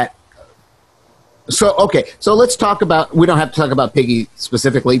 So okay, so let's talk about. We don't have to talk about Piggy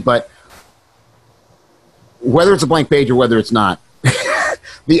specifically, but whether it's a blank page or whether it's not,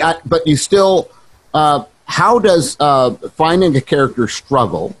 but you still. How does finding a character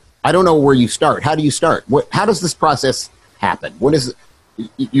struggle? I don't know where you start. How do you start? How does this process happen? What is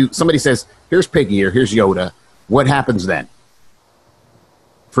somebody says, here's Piggy or here's Yoda. What happens then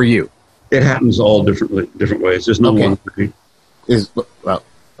for you? It happens all different ways. There's no one way.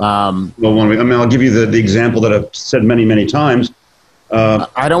 No one way. I mean, I'll give you the example that I've said many, many times.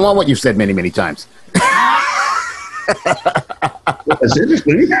 I don't want what you've said many, many times. That's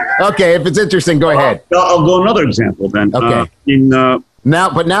interesting. Okay, if it's interesting, go ahead. I'll go another example then. Okay.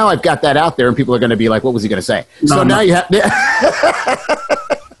 Now I've got that out there, and people are going to be like, "What was he going to say?" Now you have.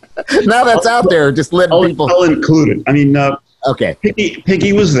 Now that's out there. Just let people. I'll include it. I mean, okay.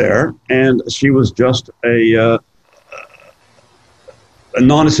 Piggy was there, and she was just a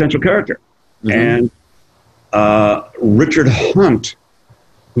non-essential character. Mm-hmm. And Richard Hunt,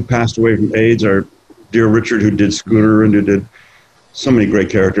 who passed away from AIDS, or dear Richard, who did Scooter and who did so many great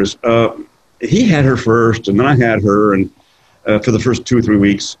characters. He had her first, and then I had her, and for the first 2 or 3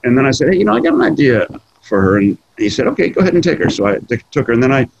 weeks. And then I said, hey, I got an idea for her. And he said, okay, go ahead and take her. So I took her. And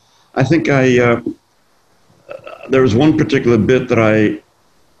then I think there was one particular bit that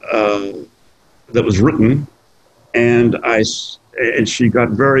that was written, and she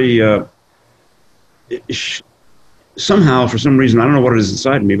got very, somehow, for some reason, I don't know what it is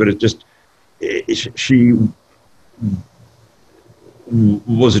inside me, but it just, she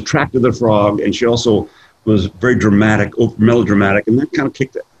was attracted to the frog, and she also was very dramatic, melodramatic, and that kind of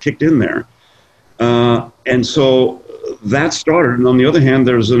kicked in there. And so that started. And on the other hand,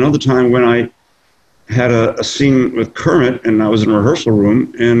 there was another time when I had a scene with Kermit, and I was in a rehearsal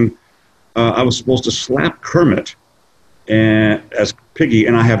room, and I was supposed to slap Kermit as Piggy,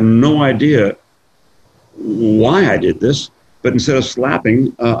 and I have no idea why I did this, but instead of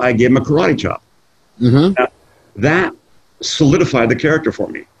slapping, I gave him a karate chop. Mm-hmm. Now, that solidified the character for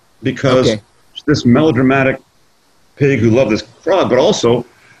me, because this melodramatic pig who loved this frog, but also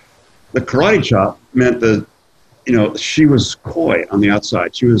the karate chop meant that, she was coy on the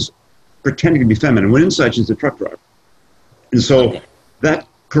outside. She was pretending to be feminine, when inside she's a truck driver. And so that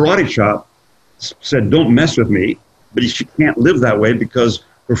karate chop said, don't mess with me, but she can't live that way because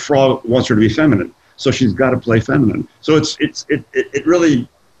her frog wants her to be feminine. So she's got to play feminine. So it really,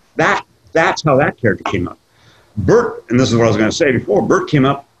 that's how that character came up. Bert, and this is what I was going to say before, Bert came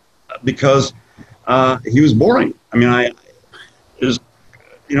up because he was boring. I mean,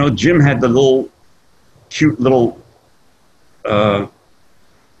 Jim had the little cute little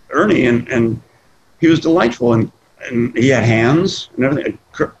Ernie, and he was delightful, and he had hands and everything.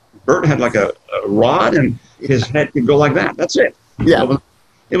 Bert had like a rod, and his head could go like that. That's it. Yeah.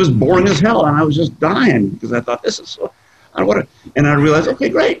 It was boring as hell, and I was just dying because I thought, this is so, and I realized, okay,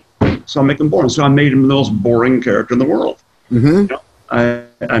 great. So I'll make him boring. So I made him the most boring character in the world. Mm-hmm.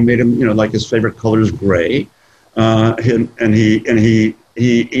 I made him, like his favorite color is gray, he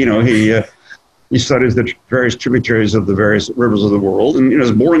studies the various tributaries of the various rivers of the world, and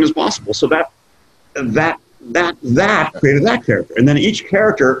as boring as possible. So that created that character, and then each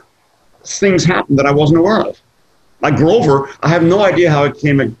character, things happened that I wasn't aware of. Like Grover, I have no idea how it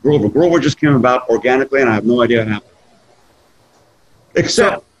came at Grover. Grover just came about organically, and I have no idea how it happened.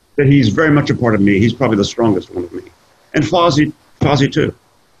 Except that he's very much a part of me. He's probably the strongest one of me. And Fozzie too.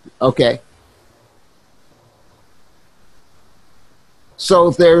 Okay. So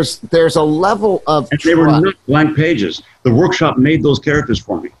there's a level of and they were not blank pages. The workshop made those characters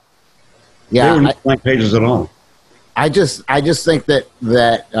for me. Yeah, they were not blank pages at all. I just think that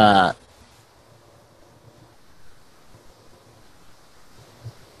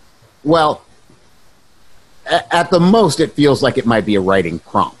well, at the most, it feels like it might be a writing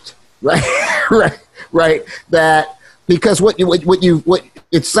prompt, right? right. That because what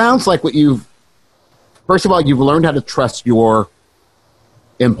it sounds like what you've, first of all, you've learned how to trust your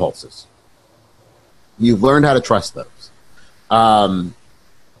impulses. You've learned how to trust those. I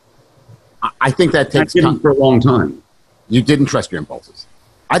think that takes time. For a long time. You didn't trust your impulses.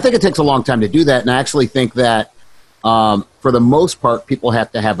 I think it takes a long time to do that, and I actually think that for the most part, people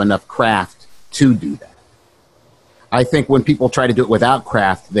have to have enough craft to do that. I think when people try to do it without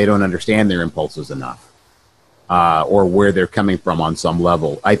craft, they don't understand their impulses enough, or where they're coming from on some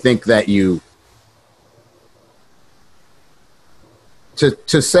level. I think that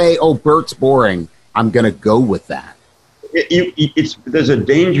to say, "Oh, Bert's boring," I'm going to go with that. There's a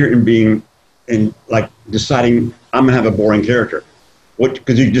danger in being, deciding I'm going to have a boring character,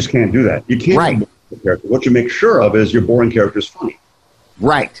 because you just can't do that. You can't. Right. Have a boring character. What you make sure of is your boring character is funny.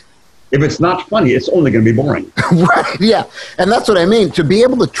 Right. If it's not funny, it's only going to be boring. Right. Yeah, and that's what I mean. To be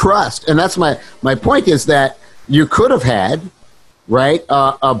able to trust, and that's my point is that you could have had, right,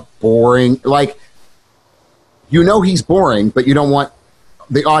 a boring, like, he's boring, but you don't want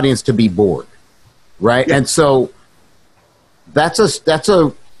the audience to be bored, right? Yeah. And so that's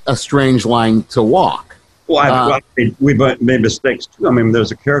a strange line to walk. Well, we've made mistakes too. I mean,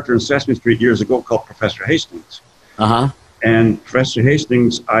 there's a character in Sesame Street years ago called Professor Hastings. Uh-huh. And Professor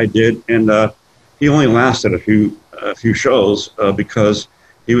Hastings, I did, and he only lasted a few shows because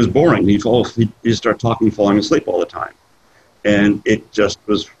he was boring. He'd start talking, falling asleep all the time, and it just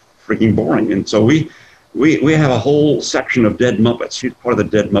was freaking boring. And so we have a whole section of Dead Muppets. He's part of the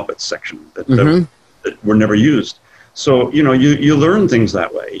Dead Muppets section that were never used. So you learn things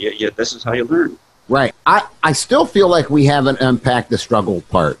that way. This is how you learn. Right. I still feel like we haven't unpacked the struggle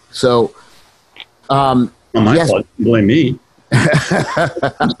part. So. My fault. Blame me.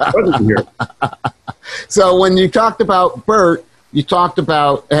 So when you talked about Bert, you talked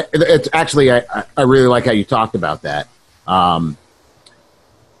about it's actually I really like how you talked about that. But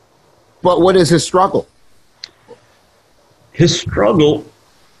what is his struggle? His struggle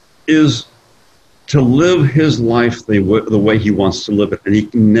is to live his life the way he wants to live it, and he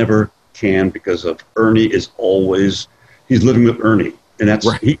never can because of Ernie he's living with Ernie, and that's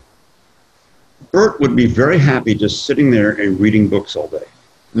right. Bert would be very happy just sitting there and reading books all day.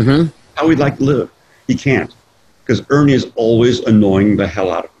 Mm-hmm. How he'd like to live. He can't, because Ernie is always annoying the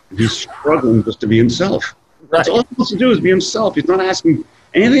hell out of him. He's struggling just to be himself. Right. That's all he wants to do is be himself. He's not asking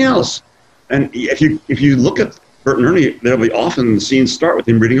anything else. And if you look at Bert and Ernie, there'll be often the scenes start with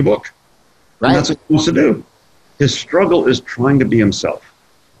him reading a book. Right. And that's what he wants to do. His struggle is trying to be himself.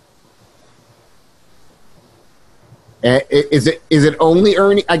 Is it only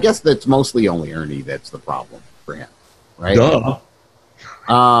Ernie? I guess that's mostly only Ernie that's the problem for him, right? Duh.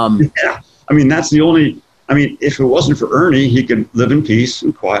 Yeah. I mean, that's the only... I mean, if it wasn't for Ernie, he could live in peace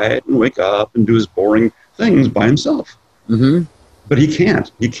and quiet and wake up and do his boring things by himself. Mm-hmm. But he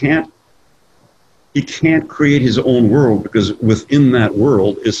can't. He can't create his own world because within that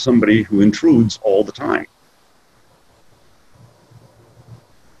world is somebody who intrudes all the time.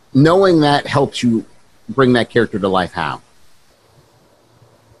 Knowing that helps you bring that character to life. How?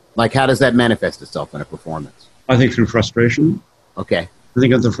 Like, how does that manifest itself in a performance? I think through frustration. Okay. I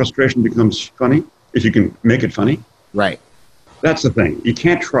think that the frustration becomes funny, if you can make it funny. Right. That's the thing. You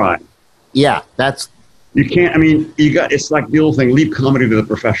can't try. Yeah, you can't, I mean, it's like the old thing, leave comedy to the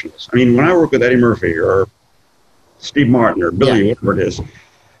professionals. I mean, when I work with Eddie Murphy or Steve Martin or Billy, whatever it is,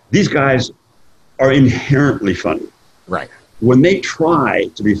 These guys are inherently funny. Right. When they try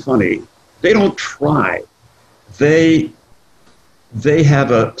to be funny, they don't try. They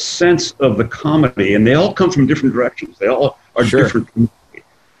have a sense of the comedy, and they all come from different directions. They all are different.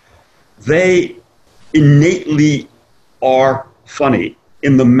 They innately are funny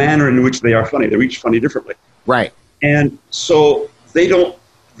in the manner in which they are funny. They're each funny differently. Right. And so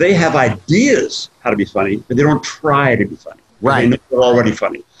they have ideas how to be funny, but they don't try to be funny. Right. They're already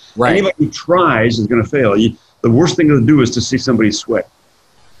funny. Right. Anybody who tries is going to fail. The worst thing to do is to see somebody sweat.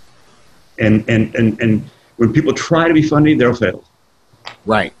 And when people try to be funny, they'll fail.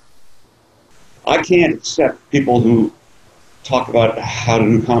 Right. I can't accept people who talk about how to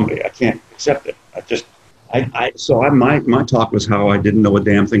do comedy. I can't accept it. My talk was how I didn't know a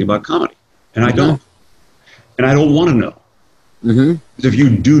damn thing about comedy. And I don't. And I don't want to know. Mm-hmm. Because if you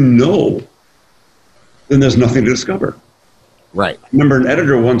do know, then there's nothing to discover. Right. I remember an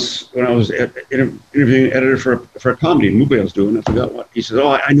editor once, when I was interviewing an editor for a comedy movie I was doing, I forgot what. He said,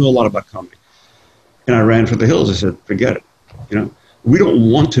 I know a lot about comedy. And I ran for the hills. I said, forget it. We don't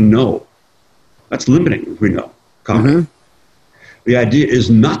want to know. That's limiting if we know comedy. Mm-hmm. The idea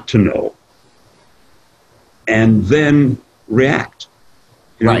is not to know and then react.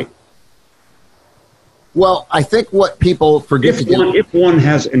 Right. Well, I think what people forget to do... If one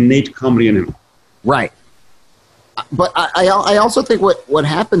has innate comedy in him. Right. But I also think what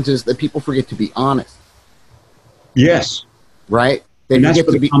happens is that people forget to be honest. Yes. Right? And that's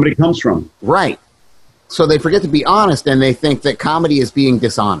where the comedy comes from. Right. So they forget to be honest, and they think that comedy is being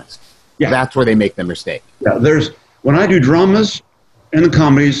dishonest. Yeah. That's where they make the mistake. Yeah. When I do dramas and the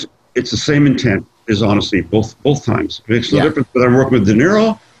comedies, it's the same intent as honesty, both times. It makes no difference whether I'm working with De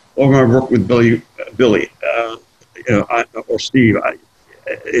Niro or when I work with Billy, or Steve.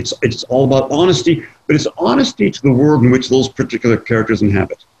 It's all about honesty, but it's honesty to the world in which those particular characters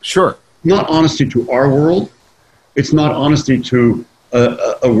inhabit. Sure. Not honesty to our world. It's not honesty to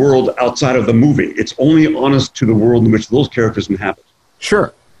a world outside of the movie. It's only honest to the world in which those characters inhabit.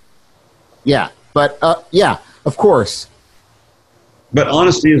 Sure. Yeah. But, of course. But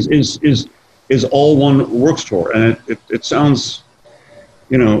honesty is all one works for. And it sounds,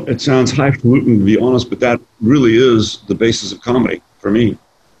 it sounds highfalutin to be honest, but that really is the basis of comedy for me.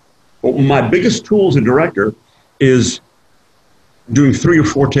 But my biggest tool as a director is doing 3 or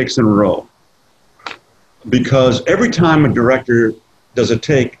 4 takes in a row. Because every time a director does a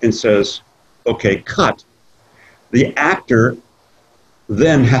take and says, okay, cut, the actor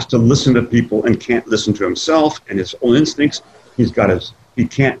then has to listen to people and can't listen to himself and his own instincts. He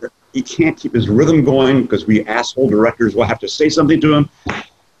can't keep his rhythm going because we asshole directors will have to say something to him.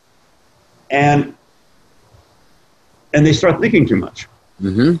 And they start thinking too much.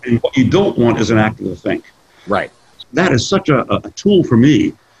 Mm-hmm. And what you don't want is an actor to think. Right. That is such a tool for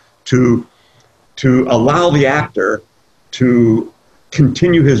me to allow the actor to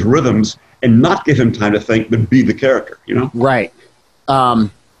continue his rhythms and not give him time to think, but be the character, Right.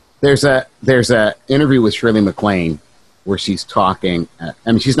 There's a interview with Shirley MacLaine where she's talking.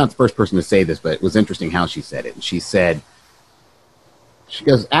 She's not the first person to say this, but it was interesting how she said it. And she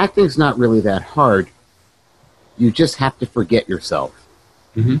goes, acting's not really that hard. You just have to forget yourself.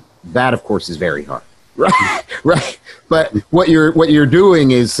 Mm-hmm. That, of course, is very hard. Right. Right. But what you're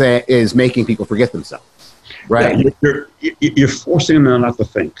doing is making people forget themselves. Right. Yeah, you're forcing them not to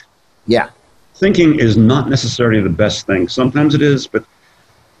think. Yeah. Thinking is not necessarily the best thing. Sometimes it is, but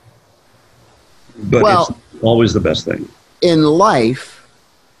it's always the best thing. In life,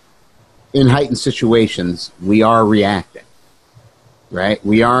 in heightened situations, we are reacting. Right?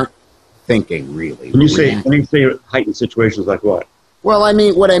 We aren't thinking, really. When you say heightened situations, like what? Well,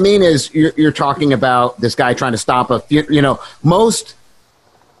 what I mean is you're talking about this guy trying to stop most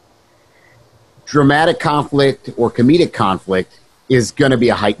dramatic conflict or comedic conflict is going to be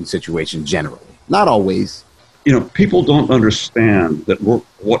a heightened situation generally. Not always. People don't understand that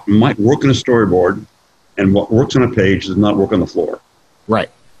what might work in a storyboard and what works on a page does not work on the floor. Right.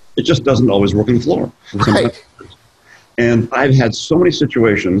 It just doesn't always work on the floor. Right. And I've had so many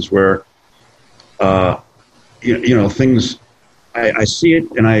situations where, things, I see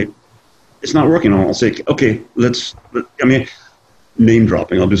it and it's not working. I'll say, okay, name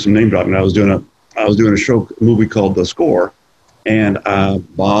dropping. I'll do some name dropping. I was doing a movie called The Score, and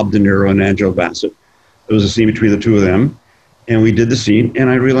Bob De Niro and Angela Bassett. There was a scene between the two of them, and we did the scene, and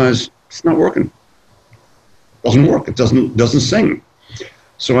I realized it's not working. It doesn't work. It doesn't sing.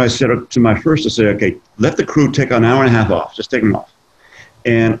 So I said to my first to say, okay, let the crew take an hour and a half off. Just take them off.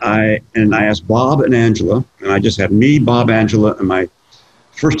 And I asked Bob and Angela, and I just had me, Bob, Angela, and my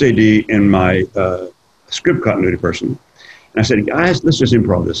first AD and my script continuity person. And I said, guys, let's just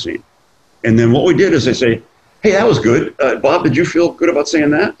improv this scene. And then what we did is I say, hey, that was good. Bob, did you feel good about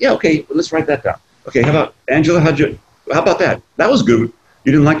saying that? Yeah, okay, let's write that down. Okay, how about Angela? How about that? That was good.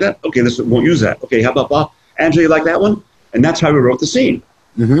 You didn't like that? Okay, won't use that. Okay, how about Bob? Angela, you like that one? And that's how we wrote the scene.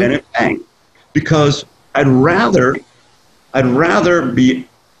 And it bang. Because I'd rather be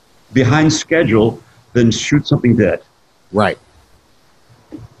behind schedule than shoot something dead. Right.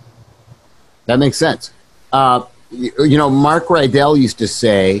 That makes sense. You know, Mark Rydell used to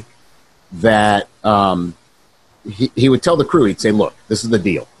say that he would tell the crew, he'd say, look, this is the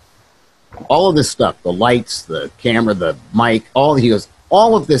deal. All of this stuff, the lights, the camera, the mic, he goes,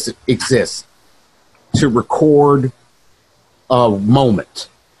 all of this exists to record a moment,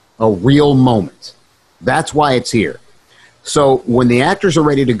 a real moment. That's why it's here. So when the actors are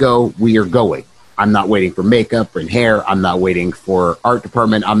ready to go, we are going. I'm not waiting for makeup and hair. I'm not waiting for art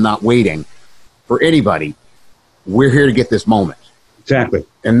department. I'm not waiting for anybody. We're here to get this moment. Exactly.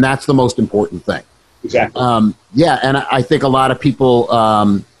 And that's the most important thing. Exactly. Yeah, and I think a lot of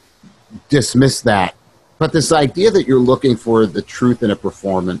people dismiss that. But this idea that you're looking for the truth in a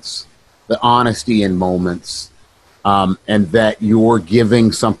performance, the honesty in moments, and that you're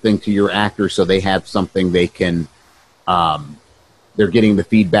giving something to your actors so they have something they can, they're getting the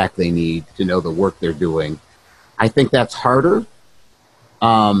feedback they need to know the work they're doing. I think that's harder.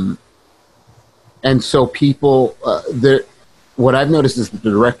 And so people, what I've noticed is the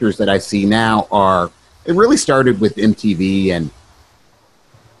directors that I see now it really started with MTV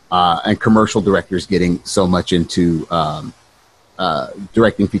and commercial directors getting so much into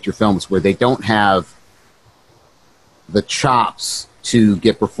directing feature films where they don't have the chops to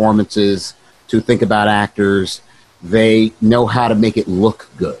get performances, to think about actors. They know how to make it look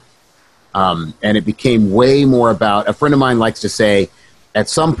good. And it became way more about, a friend of mine likes to say, at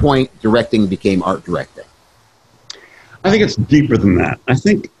some point, directing became art directing. I think it's deeper than that. I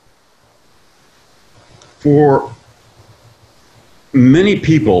think for many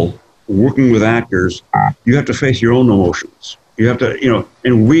people working with actors, you have to face your own emotions. You have to,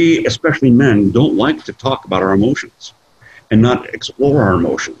 and we, especially men, don't like to talk about our emotions and not explore our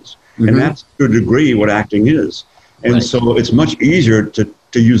emotions. And that's to a degree what acting is. And so it's much easier to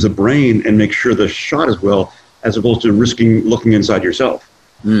use the brain and make sure the shot is well, as opposed to risking looking inside yourself.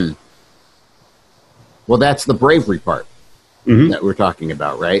 Well, that's the bravery part that we're talking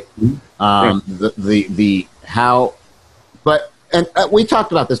about, right? We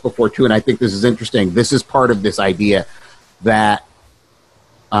talked about this before too, and I think this is interesting. This is part of this idea that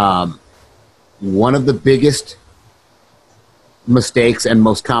one of the biggest mistakes and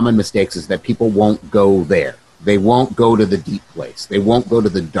most common mistakes is that people won't go there. They won't go to the deep place. They won't go to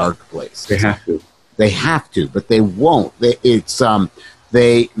the dark place. They have to. They have to, but they won't. They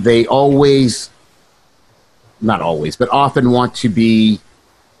always, not always, but often want to be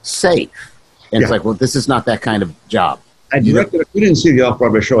safe. And it's like, well, this is not that kind of job. You didn't see the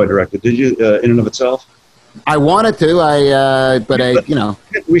Off-Broadway show I directed, did you, in and of itself? I wanted to, but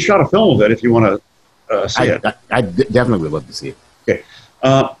we shot a film of it if you want to see it. I definitely would love to see it. Okay.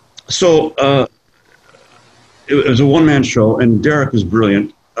 It was a one-man show, and Derek was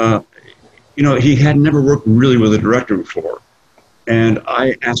brilliant. He had never worked really with a director before. And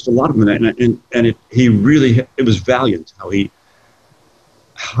I asked a lot of him that, and it was valiant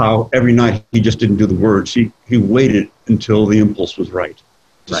how every night he just didn't do the words. He waited until the impulse was right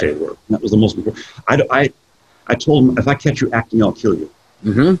to say a word. And that was the most important. I told him, if I catch you acting, I'll kill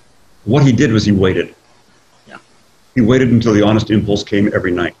you. What he did was he waited. Yeah. He waited until the honest impulse came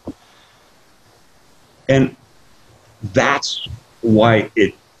every night. And that's why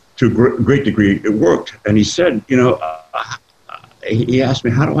to a great degree, it worked. And he said, he asked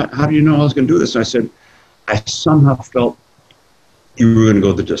me, how do you know I was going to do this? And I said, I somehow felt you were going to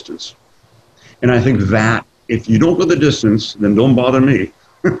go the distance. And I think that if you don't go the distance, then don't bother me.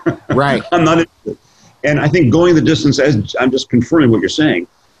 Right. I'm not interested. And I think going the distance, as I'm just confirming what you're saying,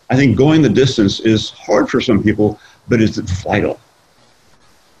 I think going the distance is hard for some people, but it's vital.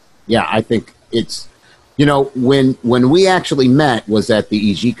 Yeah, I think it's, when we actually met was at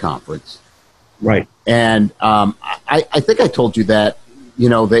the EG conference. Right. And I think I told you that,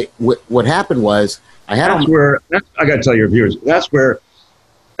 what happened was I had I got to tell your viewers, that's where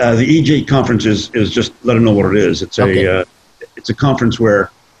the EG conference is just let them know what it is. It's it's a conference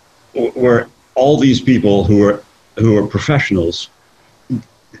where all these people who are professionals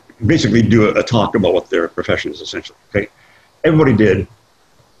basically do a talk about what their profession is essentially. Okay, everybody did.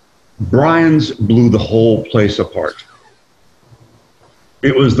 Brian's blew the whole place apart.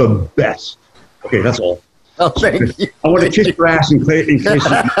 It was the best. Okay, that's all. Oh, thank you. I want to kiss your ass in case,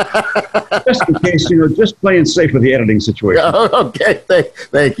 just in case, just playing safe with the editing situation. Oh, okay,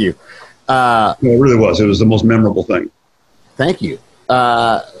 thank you. No, it really was. It was the most memorable thing. Thank you.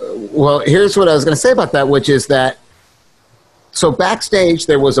 Well, here's what I was going to say about that, which is that, so backstage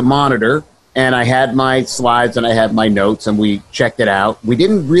there was a monitor, and I had my slides and I had my notes, and we checked it out. We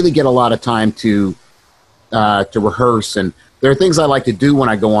didn't really get a lot of time to rehearse, and there are things I like to do when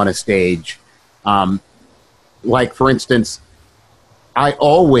I go on a stage. Like, for instance, I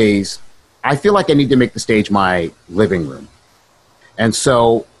feel like I need to make the stage my living room. And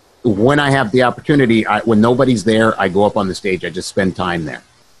so when I have the opportunity, when nobody's there, I go up on the stage. I just spend time there.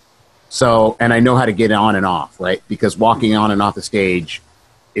 So, and I know how to get on and off, right? Because walking on and off the stage,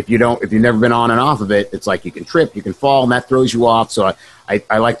 if you've never been on and off of it, it's like you can trip, you can fall, and that throws you off. So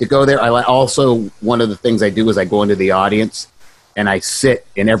I like to go there. Also, one of the things I do is I go into the audience and I sit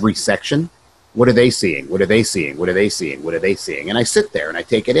in every section. What are they seeing? What are they seeing? What are they seeing? What are they seeing? And I sit there and I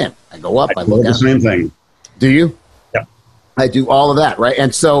take it in. I go up, I look the out. same thing. Do you? Yeah. I do all of that, right?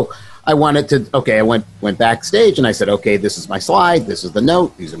 And so I wanted to, I went backstage and I said, okay, this is my slide. This is the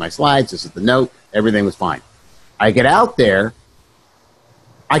note. These are my slides. This is the note. Everything was fine. I get out there.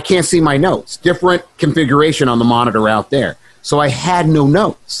 I can't see my notes. Different configuration on the monitor out there. So I had no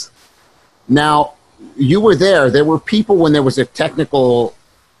notes. Now, you were there. There were people when there was a technical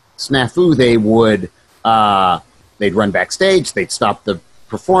snafu, they'd run backstage. They'd stop the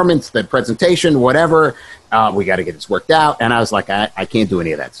performance, the presentation, whatever. We got to get this worked out. And I was like, I can't do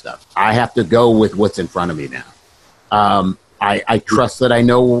any of that stuff. I have to go with what's in front of me now. I trust that I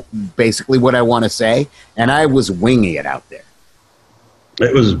know basically what I want to say. And I was winging it out there.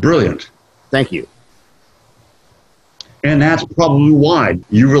 It was brilliant. Thank you. And that's probably why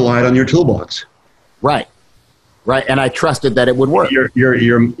you relied on your toolbox. Right. And I trusted that it would work. Your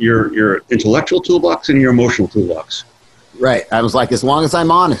intellectual toolbox and your emotional toolbox. Right. I was like, as long as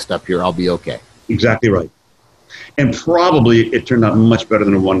I'm honest up here, I'll be okay. Exactly right. And probably it turned out much better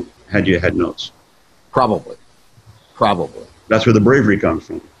than the one had you had notes. Probably. That's where the bravery comes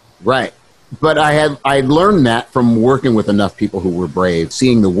from. Right. But I learned that from working with enough people who were brave,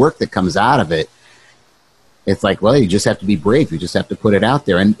 seeing the work that comes out of it. It's like, well, you just have to be brave. You just have to put it out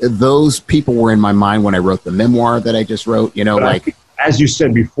there. And those people were in my mind when I wrote the memoir that I just wrote, But as you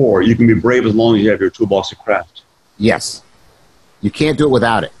said before, you can be brave as long as you have your toolbox of craft. Yes. You can't do it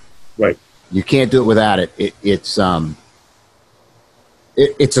without it. Right. You can't do it without it. It's a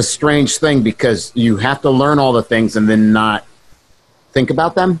strange thing because you have to learn all the things and then not think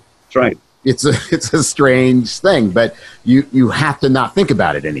about them. That's right. It's a strange thing, but you have to not think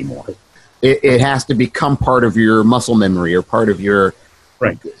about it anymore. It has to become part of your muscle memory or part of your...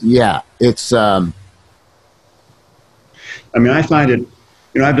 Right. Yeah. It's... I find it...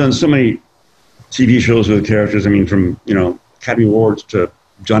 I've done so many TV shows with characters. From, Academy Awards to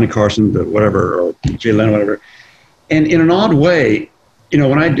Johnny Carson to whatever, or Jay Leno, whatever. And in an odd way,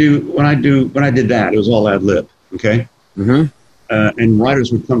 when I did that, it was all ad lib, okay? Mm-hmm. And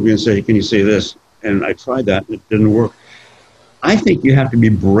writers would come to me and say, can you say this? And I tried that, and it didn't work. I think you have to be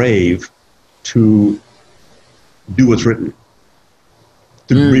brave to do what's written.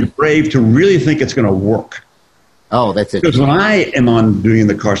 To be brave to really think it's going to work. Oh, that's it. Because when I am on doing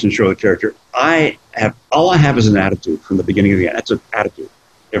the Carson show, the character, all I have is an attitude from the beginning to the end. That's an attitude,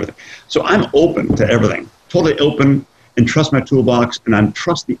 everything. So I'm open to everything, totally open, and trust my toolbox, and I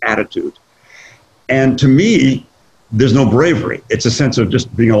trust the attitude. And to me, there's no bravery. It's a sense of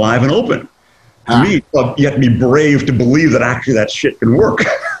just being alive and open. To me, you have to be brave to believe that actually that shit can work.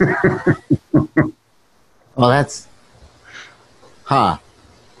 Well, that's... I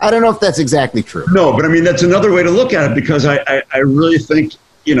don't know if that's exactly true. No, but that's another way to look at it, because I really think,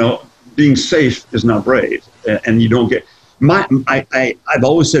 being safe is not brave. And you don't get... I've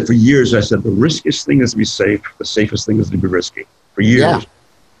always said for years, I said, the riskiest thing is to be safe. The safest thing is to be risky. For years. Yeah.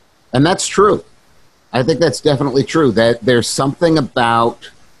 And that's true. I think that's definitely true. That there's something about...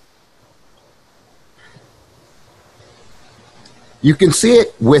 You can see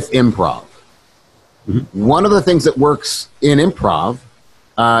it with improv. Mm-hmm. One of the things that works in improv,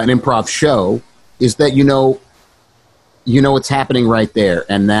 an improv show, is that you know what's happening right there,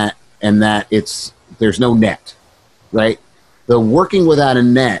 and that there's no net, right? The working without a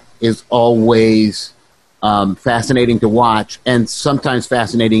net is always fascinating to watch, and sometimes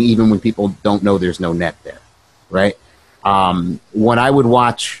fascinating even when people don't know there's no net there, right? When I would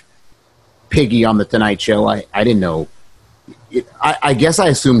watch Piggy on The Tonight Show, I didn't know. I guess I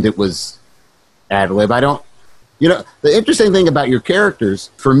assumed it was ad lib. I don't. The interesting thing about your characters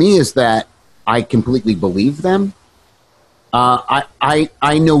for me is that I completely believe them. I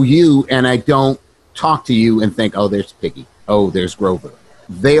know you, and I don't talk to you and think, oh, there's Piggy. Oh, there's Grover.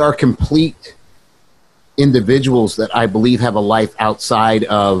 They are complete individuals that I believe have a life outside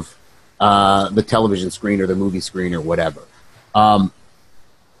of the television screen or the movie screen or whatever. I'm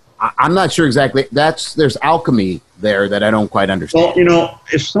not sure exactly. There's alchemy there that I don't quite understand. Well, you know,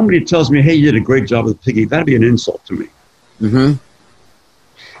 if somebody tells me, hey, you did a great job with Piggy, that'd be an insult to me. Mm-hmm.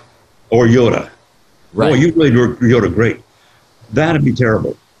 Or Yoda. Right. Oh, you played Yoda great. That'd be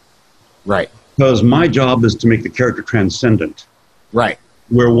terrible. Right. Because my job is to make the character transcendent. Right.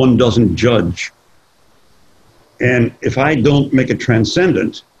 Where one doesn't judge. And if I don't make it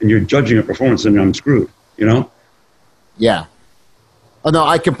transcendent and you're judging a performance, then I'm screwed, you know? Yeah. Oh, no,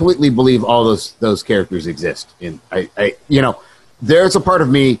 I completely believe all those characters exist. There's a part of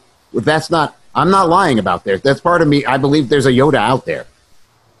me I'm not lying about there. That's part of me. I believe there's a Yoda out there.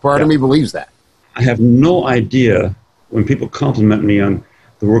 Part of me believes that. I have no idea when people compliment me on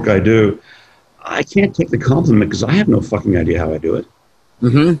the work I do. I can't take the compliment because I have no fucking idea how I do it.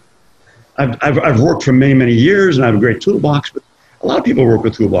 Mm-hmm. I've worked for many, many years and I have a great toolbox, but a lot of people work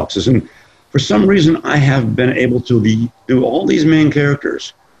with toolboxes. And for some reason, I have been able to do all these main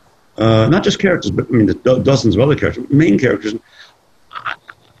characters, not just characters, but I mean, dozens of other characters, main characters.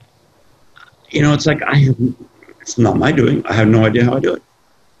 It's like it's not my doing. I have no idea how I do it.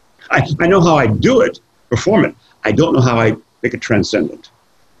 I know how I do it, perform it. I don't know how I make it transcendent.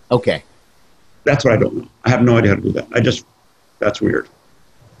 Okay. That's what I don't know. I have no idea how to do that. That's weird.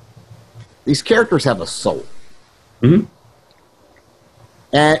 These characters have a soul. Mm-hmm.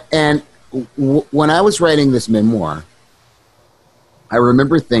 And when I was writing this memoir, I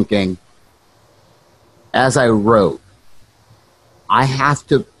remember thinking, as I wrote, I have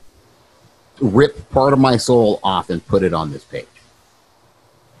to rip part of my soul off and put it on this page.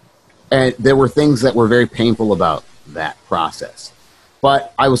 And there were things that were very painful about that process.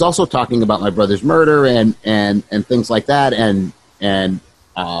 But I was also talking about my brother's murder and things like that, and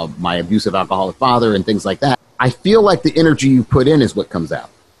my abusive alcoholic father and things like that. I feel like the energy you put in is what comes out.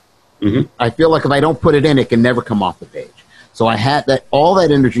 Mm-hmm. I feel like if I don't put it in, it can never come off the page. So I had all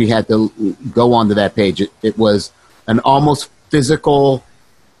that energy had to go onto that page. It was an almost physical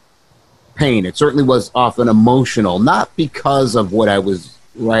pain. It certainly was often emotional, not because of what I was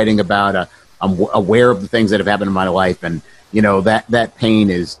writing about. I'm aware of the things that have happened in my life, and that pain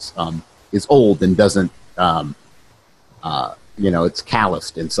is old and doesn't it's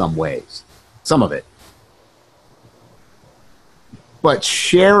calloused in some ways, some of it. But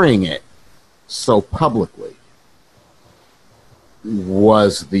sharing it so publicly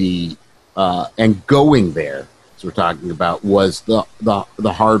was and going there, as we're talking about, was the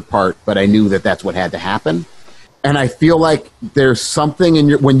hard part, but I knew that that's what had to happen. And I feel like there's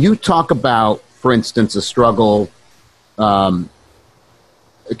something when you talk about, for instance, a struggle. Can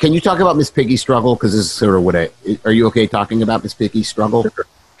you talk about Miss Piggy's struggle? Because this is sort of are you okay talking about Miss Piggy's struggle?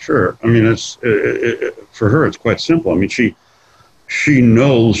 Sure. I mean, for her, it's quite simple. I mean, she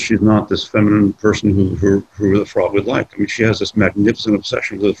knows she's not this feminine person who the frog would like. I mean, she has this magnificent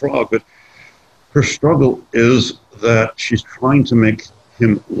obsession with the frog, but her struggle is that she's trying to make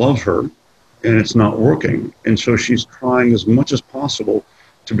him love her, and it's not working. And so she's trying as much as possible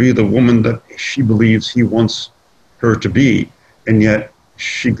to be the woman that she believes he wants her to be, and yet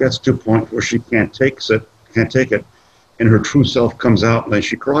she gets to a point where she can't take it, and her true self comes out, and then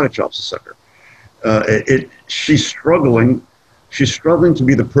she karate chops the sucker. She's struggling. She's struggling to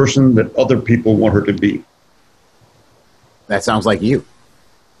be the person that other people want her to be. That sounds like you.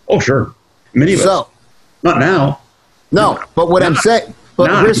 Oh, sure. Many of us. Not now. No, but what I'm saying.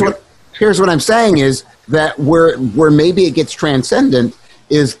 But here's what I'm saying is that where maybe it gets transcendent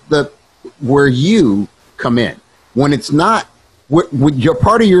is where you come in. When it's not, you're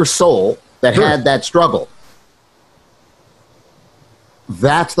part of your soul that had that struggle.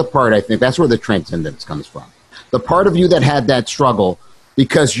 That's the part, I think, that's where the transcendence comes from. The part of you that had that struggle,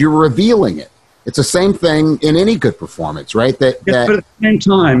 because you're revealing it. It's the same thing in any good performance, right? But at the same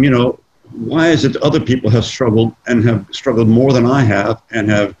time, why is it other people have struggled and have struggled more than I have and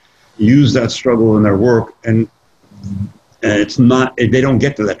have used that struggle in their work, and it's not, they don't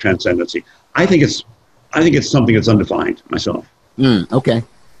get to that transcendency. I think it's something that's undefined myself. Okay.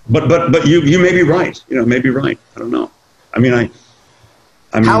 But you may be right. May be right. I don't know. I mean,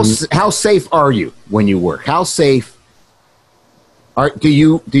 how safe are you when you work? How safe are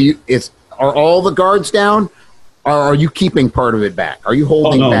all the guards down, or are you keeping part of it back? Are you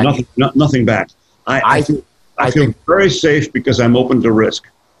holding back? Nothing back. I feel very safe because I'm open to risk.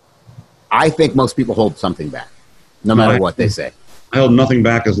 I think most people hold something back, no matter what they say. I hold nothing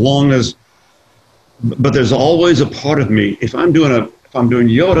back as long as. But there's always a part of me. If I'm doing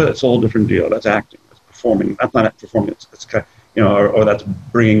Yoda, it's a whole different deal. That's acting. performing. That's not performing. It's kind of, or that's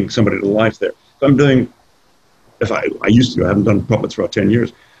bringing somebody to life there. So I'm doing, I used to, I haven't done puppets for about 10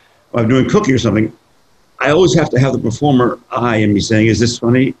 years. If I'm doing Cookie or something, I always have to have the performer eye in me saying, is this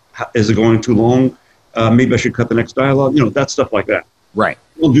funny? Is it going too long? Maybe I should cut the next dialogue. That stuff like that. Right.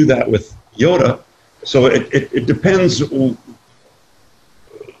 We'll do that with Yoda. So it depends the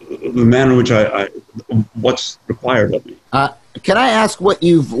manner in which what's required of me. Can I ask what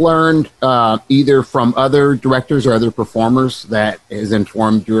you've learned either from other directors or other performers that has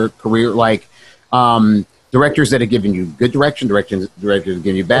informed your career? Like directors that have given you good direction, directors that have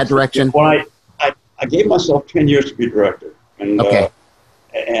given you bad direction? Well, I gave myself 10 years to be a director. And, okay.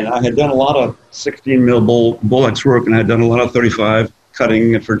 And I had done a lot of 16 mil Bolex work, and I had done a lot of 35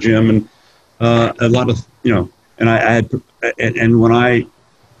 cutting for Jim, and a lot of, and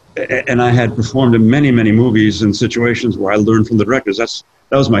I had performed in many, many movies and situations where I learned from the directors.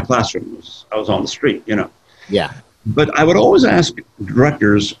 That was my classroom. I was on the street, Yeah. But I would always ask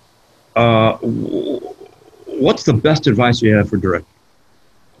directors, what's the best advice you have for directing?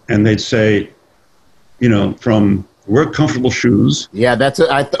 And they'd say, from wear comfortable shoes. Yeah,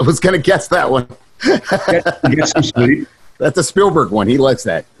 I was going to guess that one. get some sleep. That's a Spielberg one. He likes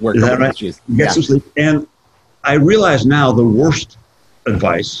that. Wear comfortable shoes. Get some sleep. And I realize now the worst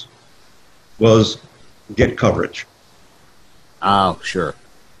advice was get coverage. Oh, sure.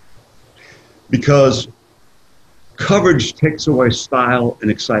 Because coverage takes away style and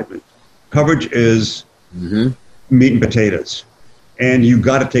excitement. Coverage is meat and potatoes. And you've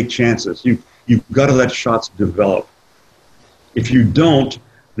got to take chances. You've got to let shots develop. If you don't,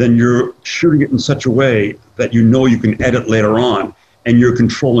 then you're shooting it in such a way that you can edit later on, and you're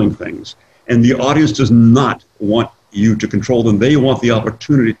controlling things. And the audience does not want you to control them. They want the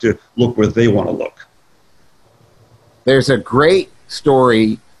opportunity to look where they want to look. There's a great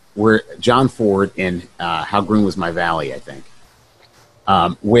story where John Ford in How Green Was My Valley, I think,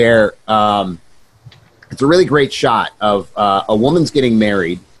 where it's a really great shot of a woman's getting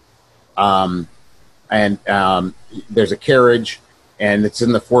married, and there's a carriage, and it's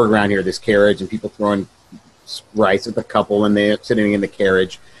in the foreground here, this carriage, and people throwing rice at the couple, and they're sitting in the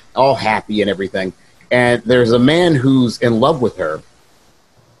carriage, all happy and everything. And there's a man who's in love with her,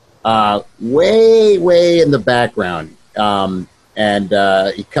 way, way in the background. And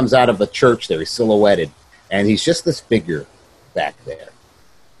he comes out of a church there. He's silhouetted. And he's just this figure back there.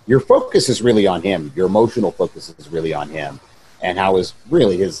 Your focus is really on him. Your emotional focus is really on him. And how his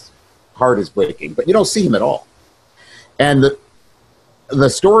heart is breaking. But you don't see him at all. And the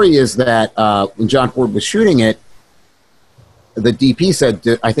story is that when John Ford was shooting it, the DP said,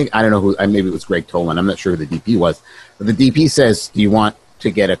 I don't know who, maybe it was Greg Tolan. I'm not sure who the DP was. But the DP says, do you want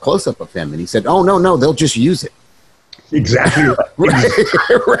to get a close-up of him? And he said, oh, no, they'll just use it. Exactly. right.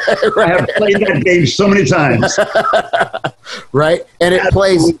 I have played that game so many times. Right? And it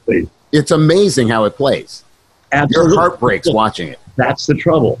plays, it's amazing how it plays. Absolutely. Your heart breaks watching it. That's the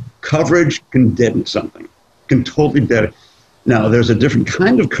trouble. Coverage can deaden something, can totally deaden. Now, there's a different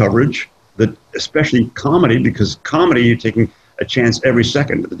kind of coverage, that especially comedy, because comedy, you're taking a chance every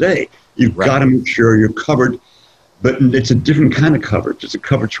second of the day. You've got to make sure you're covered, but it's a different kind of coverage. It's a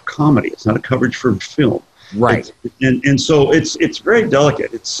coverage for comedy. It's not a coverage for film. Right. And so it's very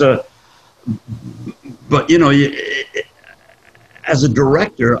delicate. It's but as a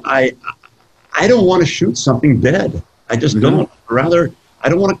director, I don't want to shoot something dead. I just don't. Rather, I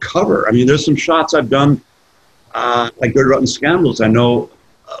don't want to cover. I mean, there's some shots I've done, like Dirty Rotten Scoundrels. I know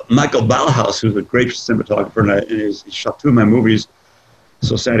Michael Ballhaus, who's a great cinematographer, and he shot 2 of my movies.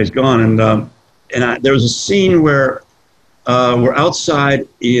 So sad he's gone. And there was a scene where we're outside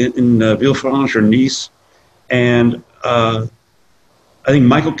in Villefranche or Nice, and I think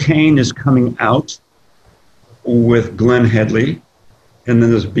Michael Caine is coming out with Glenn Headley, and then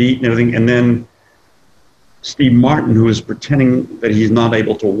there's a beat and everything, and then Steve Martin, who is pretending that he's not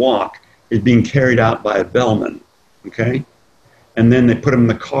able to walk, is being carried out by a bellman, okay? And then they put him in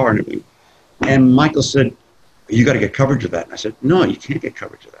the car and everything. And Michael said, you got to get coverage of that. And I said, no, you can't get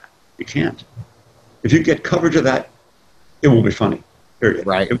coverage of that. You can't. If you get coverage of that, it will be funny, period.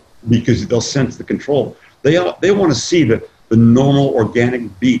 Right. Because they'll sense the control. They want to see the normal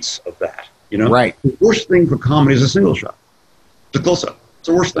organic beats of that, Right. The worst thing for comedy is a single shot. It's a close-up. It's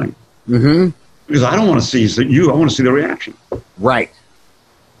the worst thing. Mm-hmm. Because I don't want to see you. I want to see the reaction. Right.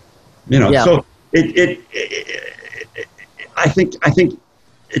 So I think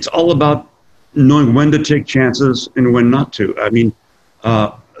it's all about knowing when to take chances and when not to. I mean,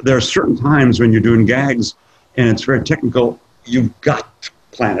 there are certain times when you're doing gags and it's very technical. You've got to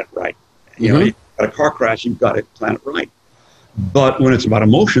plan it right. You've got a car crash. You've got to plan it right. But when it's about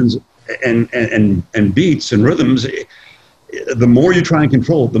emotions, and beats and rhythms, the more you try and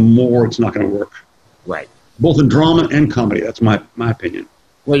control it, the more it's not going to work. Right. Both in drama and comedy. That's my opinion.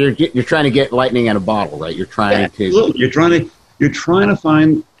 Well, you're trying to get lightning in a bottle, right? You're trying to. Absolutely. You're trying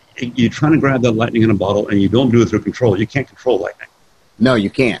to grab that lightning in a bottle, and you don't do it through control. You can't control lightning. No, you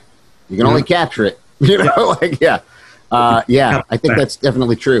can't. You can only capture it. I think that's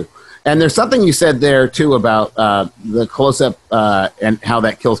definitely true. And there's something you said there too about the close-up and how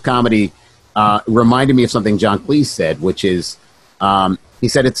that kills comedy. Reminded me of something John Cleese said, which is he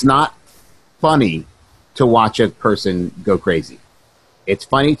said it's not funny to watch a person go crazy. It's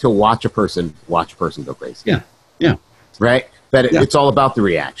funny to watch a person go crazy. Yeah. Right? But it's all about the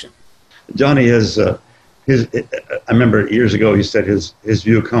reaction. Johnny has I remember years ago he said his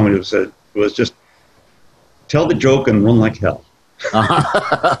view of comedy was just tell the joke and run like hell.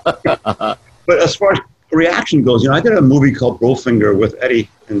 But as far as reaction goes, I did a movie called Bowfinger with Eddie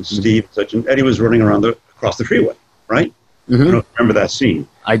and Steve and such, and Eddie was running around across the freeway, right? Mm-hmm. I don't remember that scene.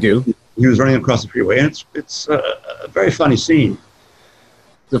 I do. He was running across the freeway, and it's a very funny scene.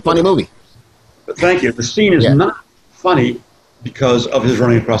 It's a funny movie. But thank you. The scene is not funny because of his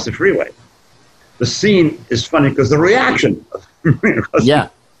running across the freeway. The scene is funny because the reaction of running across the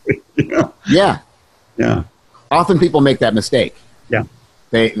freeway. Yeah. Often people make that mistake. Yeah.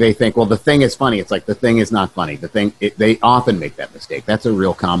 They think, well, the thing is funny. It's like the thing is not funny. They often make that mistake. That's a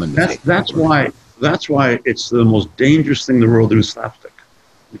real common mistake. That's why it's the most dangerous thing in the world to do slapstick,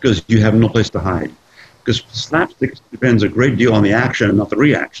 because you have no place to hide. Because slapstick depends a great deal on the action and not the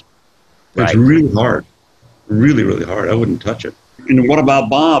reaction. It's really hard. Really, really hard. I wouldn't touch it. And what about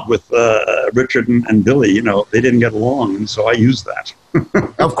Bob with Richard and Billy? They didn't get along, and so I used that.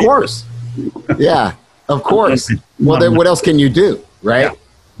 Of course. Yeah, of course. Well, then what else can you do, right?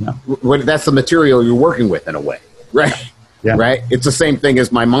 Yeah. That's the material you're working with in a way, right? Yeah. Right? It's the same thing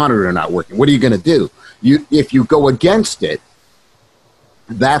as my monitor not working. What are you going to do? If you go against it,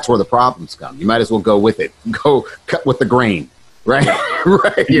 that's where the problems come. You might as well go with it. Go cut with the grain, right?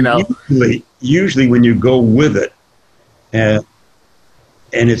 Right, Usually when you go with it, and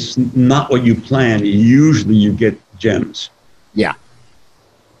it's not what you plan, usually you get gems. Yeah.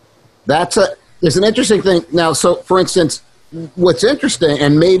 There's an interesting thing. Now, so for instance, what's interesting,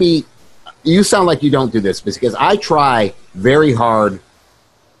 and maybe you sound like you don't do this, because I try very hard.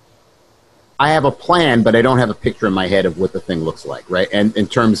 I have a plan, but I don't have a picture in my head of what the thing looks like, right? And in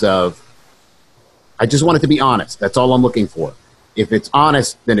terms of, I just want it to be honest. That's all I'm looking for. If it's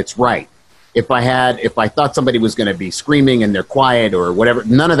honest, then it's right. If I thought somebody was going to be screaming and they're quiet or whatever,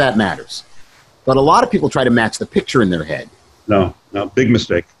 none of that matters. But a lot of people try to match the picture in their head. No, big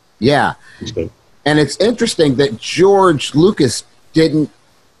mistake. Yeah. Mistake. And it's interesting that George Lucas didn't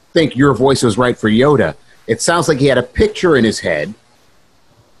think your voice was right for Yoda. It sounds like he had a picture in his head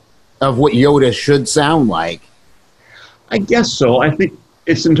of what Yoda should sound like. I guess so. I think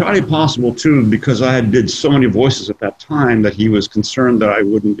it's entirely possible, too, because I did so many voices at that time that he was concerned that I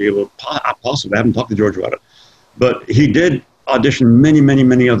wouldn't be able to, possibly, I haven't talked to George about it, but he did audition many, many,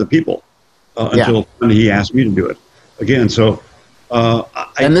 many other people until he asked me to do it again. So,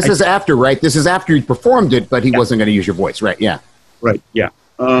 and this is after, right? This is after you performed it, but he wasn't going to use your voice, right? Yeah. Right, yeah.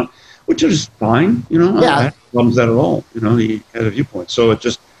 Which is fine, I don't have problems with that at all. He had a viewpoint. So it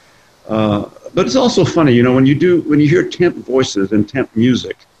just, but it's also funny, when you hear temp voices and temp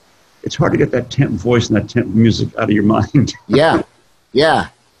music, it's hard to get that temp voice and that temp music out of your mind. Yeah.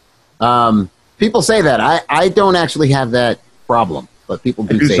 People say that. I don't actually have that problem, but people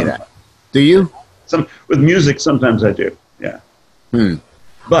do say that. Do you? With music, sometimes I do. Yeah.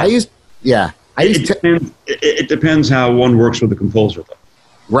 But it depends how one works with the composer, though.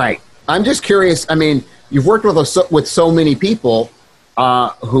 Right. I'm just curious. I mean, you've worked with so many people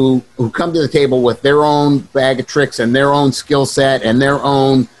who come to the table with their own bag of tricks and their own skill set and their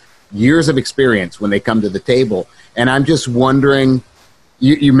own years of experience when they come to the table. And I'm just wondering,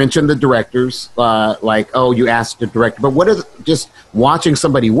 you mentioned the directors, you asked the director, but what is just watching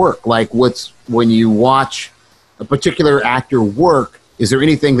somebody work? Like when you watch a particular actor work, is there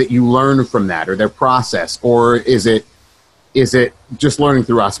anything that you learn from that or their process? Or is it just learning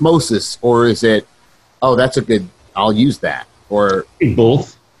through osmosis? Or is it, I'll use that? Or I think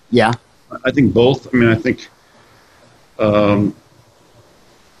both. Yeah. I think both. I mean, I think,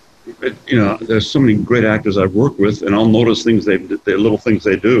 there's so many great actors I've worked with, and I'll notice the little things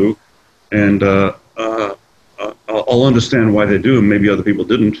they do, and I'll understand why they do, and maybe other people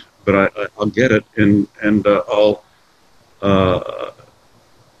didn't, but I'll get it, and I'll,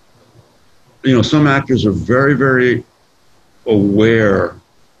 some actors are very, very aware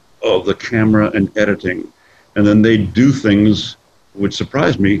of the camera and editing, and then they do things which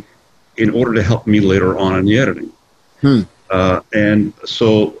surprise me in order to help me later on in the editing. And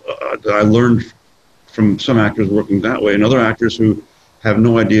so I learned from some actors working that way, and other actors who have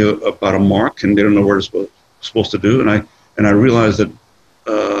no idea about a mark and they don't know what it's supposed to do. And I realized that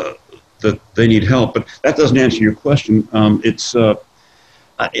that they need help. But that doesn't answer your question. I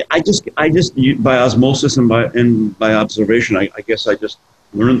just by osmosis and by observation, I guess I just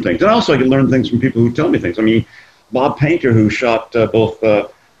learn things. And also I can learn things from people who tell me things. I mean, Bob Painter, who shot both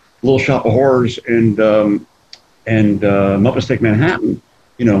Little Shop of Horrors and Muppets Take Manhattan.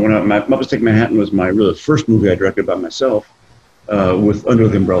 You know, when Muppets Take Manhattan was my really first movie I directed by myself, with under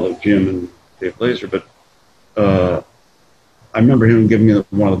the umbrella of Jim and Dave Glazer. But I remember him giving me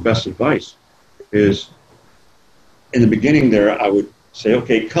one of the best advice. Is in the beginning there, I would say,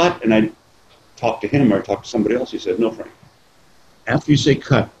 "Okay, cut," and I'd talk to him or I'd talk to somebody else. He said, "No, Frank. After you say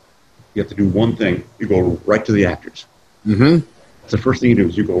cut, you have to do one thing. You go right to the actors. That's the first thing you do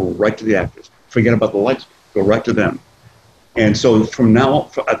is you go right to the actors. Forget about the lights. Go right to them." And so from now,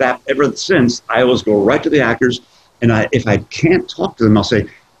 ever since, I always go right to the actors. And if I can't talk to them, I'll say,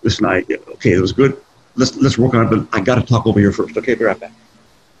 "Listen, okay, it was good. Let's work on it, but I got to talk over here first. Okay, be right back."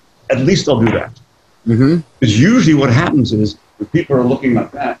 At least I'll do that. Because usually what happens is when people are looking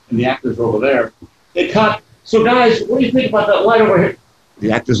like that and the actors are over there, they cut. "So guys, what do you think about that light over here?"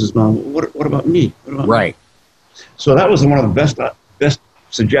 The actors is going, what about me? What about me? So that was one of the best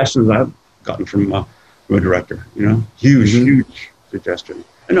suggestions I've gotten from a director. You know, huge suggestion,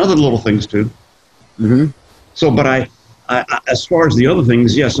 and other little things too. So, but I as far as the other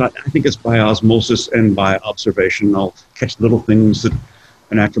things, yes, I think it's by osmosis and by observation. I'll catch little things that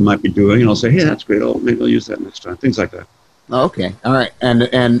an actor might be doing, and I'll say, "Hey, that's great. Maybe I'll use that next time." Things like that. Okay, all right. And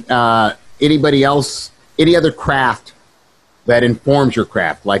anybody else? Any other craft that informs your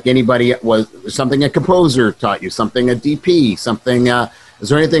craft? Like anybody, was something a composer taught you, something a DP, something, is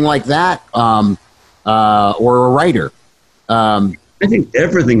there anything like that? Or a writer? I think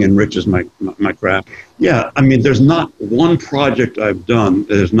everything enriches my craft. Yeah, I mean, there's not one project I've done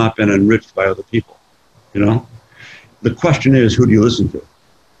that has not been enriched by other people, you know? The question is, who do you listen to?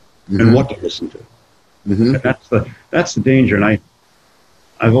 And what do you listen to? And that's the danger. And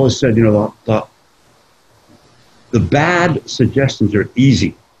I've always said, you know, the bad suggestions are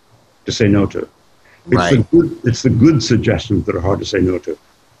easy to say no to. It's the good suggestions that are hard to say no to.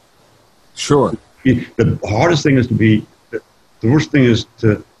 Sure. The hardest thing is the worst thing is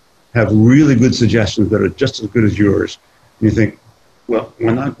to have really good suggestions that are just as good as yours. And you think, well,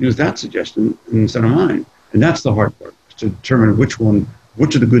 why not use that suggestion instead of mine? And that's the hard part, to determine which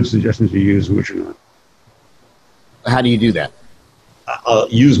of the good suggestions you use and which are not. How do you do that? I'll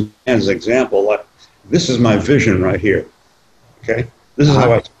use as an example. Like, this is my vision right here. Okay? This is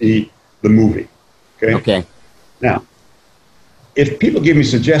how I see the movie. Okay? Now, if people give me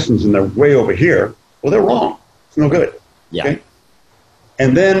suggestions and they're way over here, well, they're wrong. It's no good. Yeah. Okay?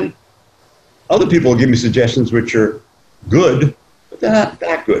 And then other people will give me suggestions which are good, but they're not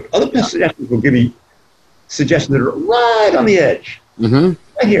that good. Other suggestions will give me suggestions that are right on the edge. Right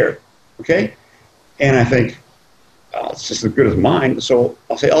here. Okay? And I think, oh, it's just as good as mine, so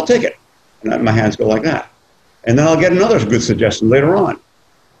I'll say, I'll take it. And my hands go like that. And then I'll get another good suggestion later on.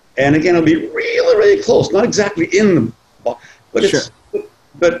 And again, it'll be really, really close. Not exactly in the ball, but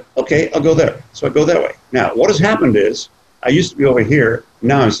but okay, I'll go there. So I go that way. Now, what has happened is, I used to be over here,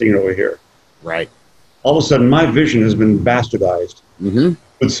 now I'm seeing it over here. Right. All of a sudden, my vision has been bastardized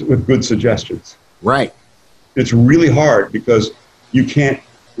with good suggestions. Right. It's really hard because you can't,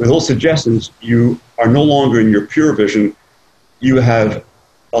 with those suggestions, you are no longer in your pure vision. You have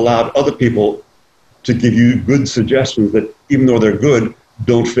allowed other people to give you good suggestions that, even though they're good,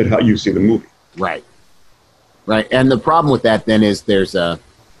 don't fit how you see the movie. Right. Right. And the problem with that then is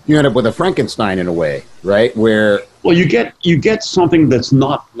you end up with a Frankenstein in a way, right? Where, well, you get something that's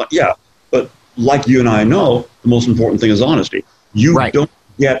not, but like you and I know, the most important thing is honesty. You don't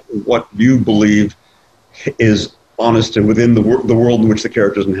get what you believe is honest and within the world in which the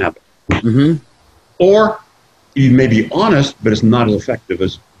characters inhabit. Or you may be honest, but it's not as effective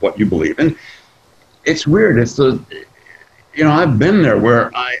as what you believe. And it's weird. It's I've been there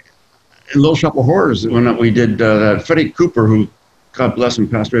where in Little Shop of Horrors, when we did Freddie Cooper, who, God bless him,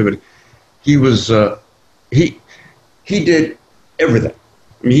 passed away, but he was, he did everything.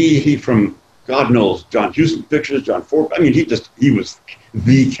 I mean, he from, God knows, John Huston Pictures, John Ford, I mean, he was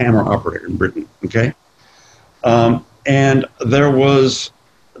the camera operator in Britain, okay? And there was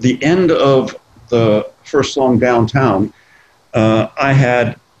the end of the first song, Downtown. I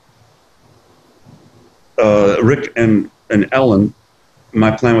had Rick and Ellen.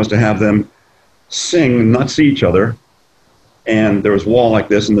 My plan was to have them sing, not see each other, and there was a wall like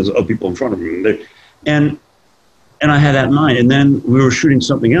this, and there's other people in front of me, and I had that in mind. And then we were shooting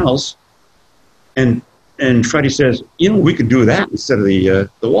something else, and Freddie says, we could do that instead of the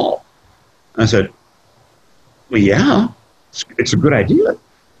wall. And I said, well, yeah, it's a good idea,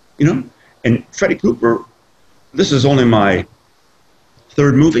 And Freddie Cooper, this is only my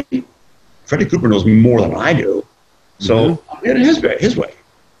third movie. Freddie Cooper knows more than I do, so I did it his way.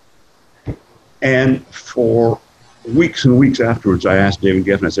 And for weeks and weeks afterwards, I asked David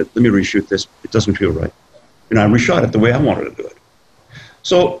Geffen, I said, let me reshoot this. It doesn't feel right. And I reshot it the way I wanted to do it.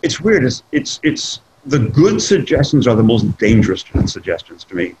 So it's weird. It's the good suggestions are the most dangerous suggestions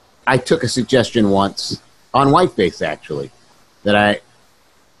to me. I took a suggestion once on Whiteface, actually, that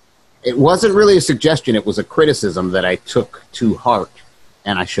it wasn't really a suggestion. It was a criticism that I took to heart,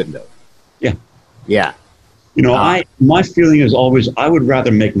 and I shouldn't have. Yeah. Yeah. My feeling is always I would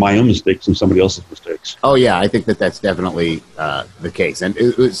rather make my own mistakes than somebody else's mistakes. Oh yeah, I think that's definitely the case, and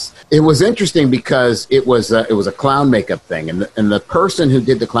it was interesting because it was a clown makeup thing, and the person who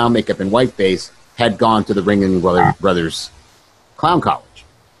did the clown makeup in Whiteface had gone to the Ringling Brothers Clown College.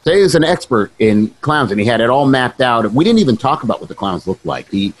 So he was an expert in clowns, and he had it all mapped out. We didn't even talk about what the clowns looked like.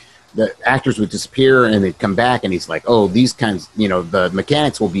 The actors would disappear and they'd come back, and he's like, oh, these kinds, the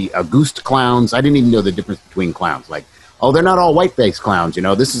mechanics will be Auguste clowns. I didn't even know the difference between clowns. Like, oh, they're not all white-face clowns,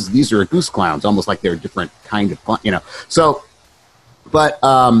 these are Auguste clowns, almost like they're a different kind of clown, So, but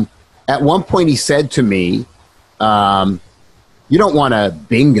at one point he said to me, you don't want a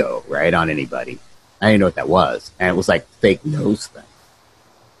bingo, right, on anybody. I didn't know what that was. And it was like fake nose thing.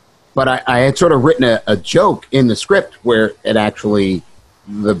 But I had sort of written a joke in the script where it actually...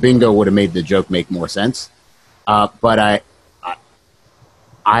 the bingo would have made the joke make more sense. But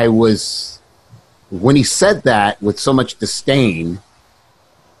I was, when he said that with so much disdain,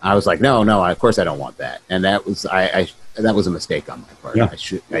 I was like, no, of course I don't want that. And that was, that was a mistake on my part. Yeah.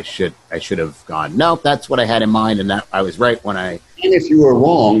 I should have gone, no, that's what I had in mind. And that I was right when I. And if you were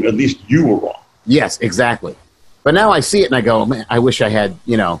wrong, at least you were wrong. Yes, exactly. But now I see it and I go, man, I wish I had,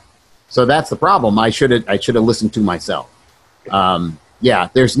 so that's the problem. I should have listened to myself. Yeah,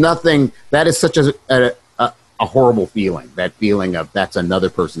 there's nothing, that is such a horrible feeling, that feeling of that's another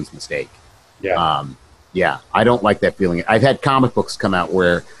person's mistake. Yeah. Yeah, I don't like that feeling. I've had comic books come out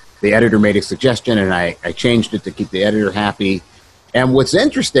where the editor made a suggestion and I changed it to keep the editor happy. And what's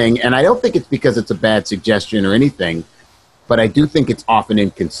interesting, and I don't think it's because it's a bad suggestion or anything, but I do think it's often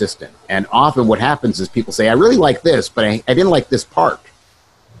inconsistent. And often what happens is people say, I really like this, but I didn't like this part.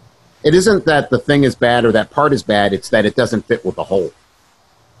 It isn't that the thing is bad or that part is bad, it's that it doesn't fit with the whole.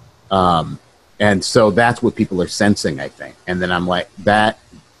 And so that's what people are sensing, I think. And then I'm like,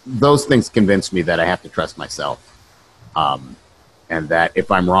 those things convince me that I have to trust myself. And that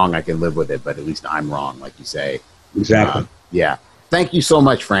if I'm wrong, I can live with it, but at least I'm wrong, like you say. Exactly. Yeah. Thank you so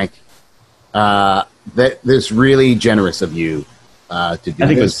much, Frank. That's really generous of you, to do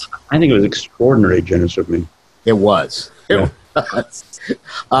this. I think it was extraordinarily generous of me. It was. Yeah.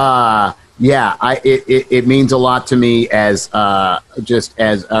 It means a lot to me as just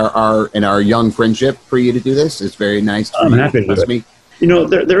as our young friendship for you to do this. It's very nice. I'm happy to do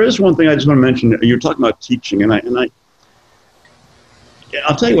it. There is one thing I just want to mention. You're talking about teaching, and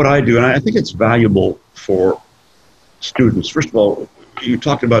I'll tell you what I do, and I think it's valuable for students. First of all, you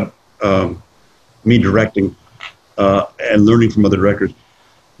talked about me directing and learning from other directors.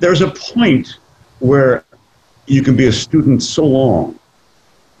 There's a point where you can be a student so long,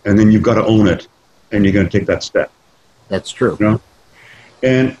 and then you've got to own it, and you're going to take that step. That's true.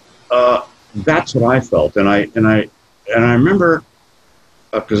 And that's what I felt, and I remember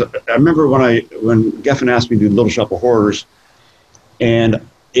because I remember when Geffen asked me to do Little Shop of Horrors, and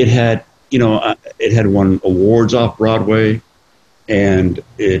it had won awards off Broadway, and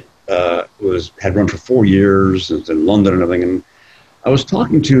it had run for 4 years. It's in London and everything. And I was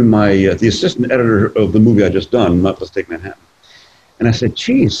talking to the assistant editor of the movie I just done, Let's Take Manhattan, and I said,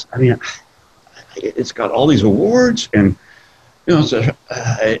 "Geez, it's got all these awards, and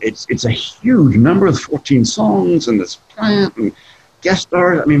it's a huge number of 14 songs, and this plant and guest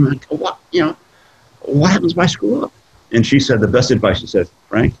stars. What happens if I screw up?" And she said the best advice. She said,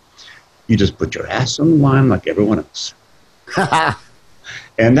 "Frank, you just put your ass on the line like everyone else."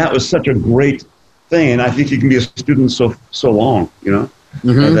 And that was such a great thing. And I think you can be a student so long, and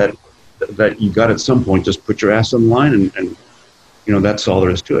that you got at some point just put your ass on the line, and that's all there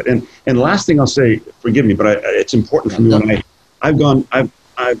is to it. And the last thing I'll say, forgive me, but it's important for me when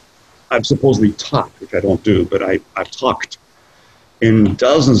I've supposedly taught, which I don't do, but I've talked in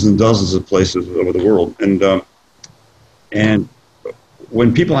dozens and dozens of places over the world, and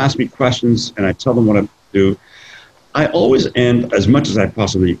when people ask me questions and I tell them what I do, I always end, as much as I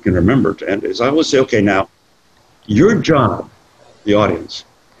possibly can remember to end, is I always say, okay, now, your job, the audience,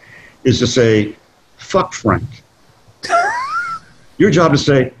 is to say, fuck Frank. Your job is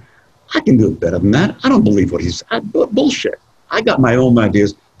to say, I can do it better than that. I don't believe what he's bullshit. I got my own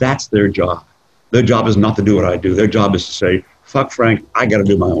ideas. That's their job. Their job is not to do what I do. Their job is to say, fuck Frank, I got to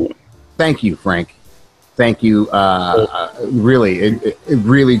do my own way. Thank you, Frank. Thank you.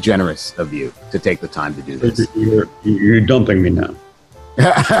 Really generous of you to take the time to do this. You're dumping me now.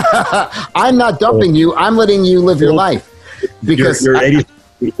 I'm not dumping you. I'm letting you live your life. Because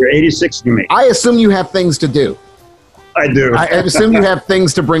you're 86 to me. I assume you have things to do. I do. I assume you have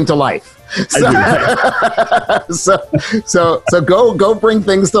things to bring to life. So go bring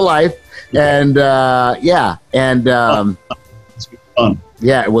things to life. And It's been fun.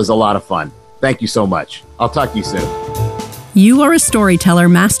 Yeah, it was a lot of fun. Thank you so much. I'll talk to you soon. You Are a Storyteller,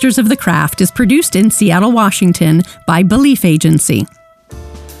 Masters of the Craft is produced in Seattle, Washington by Belief Agency.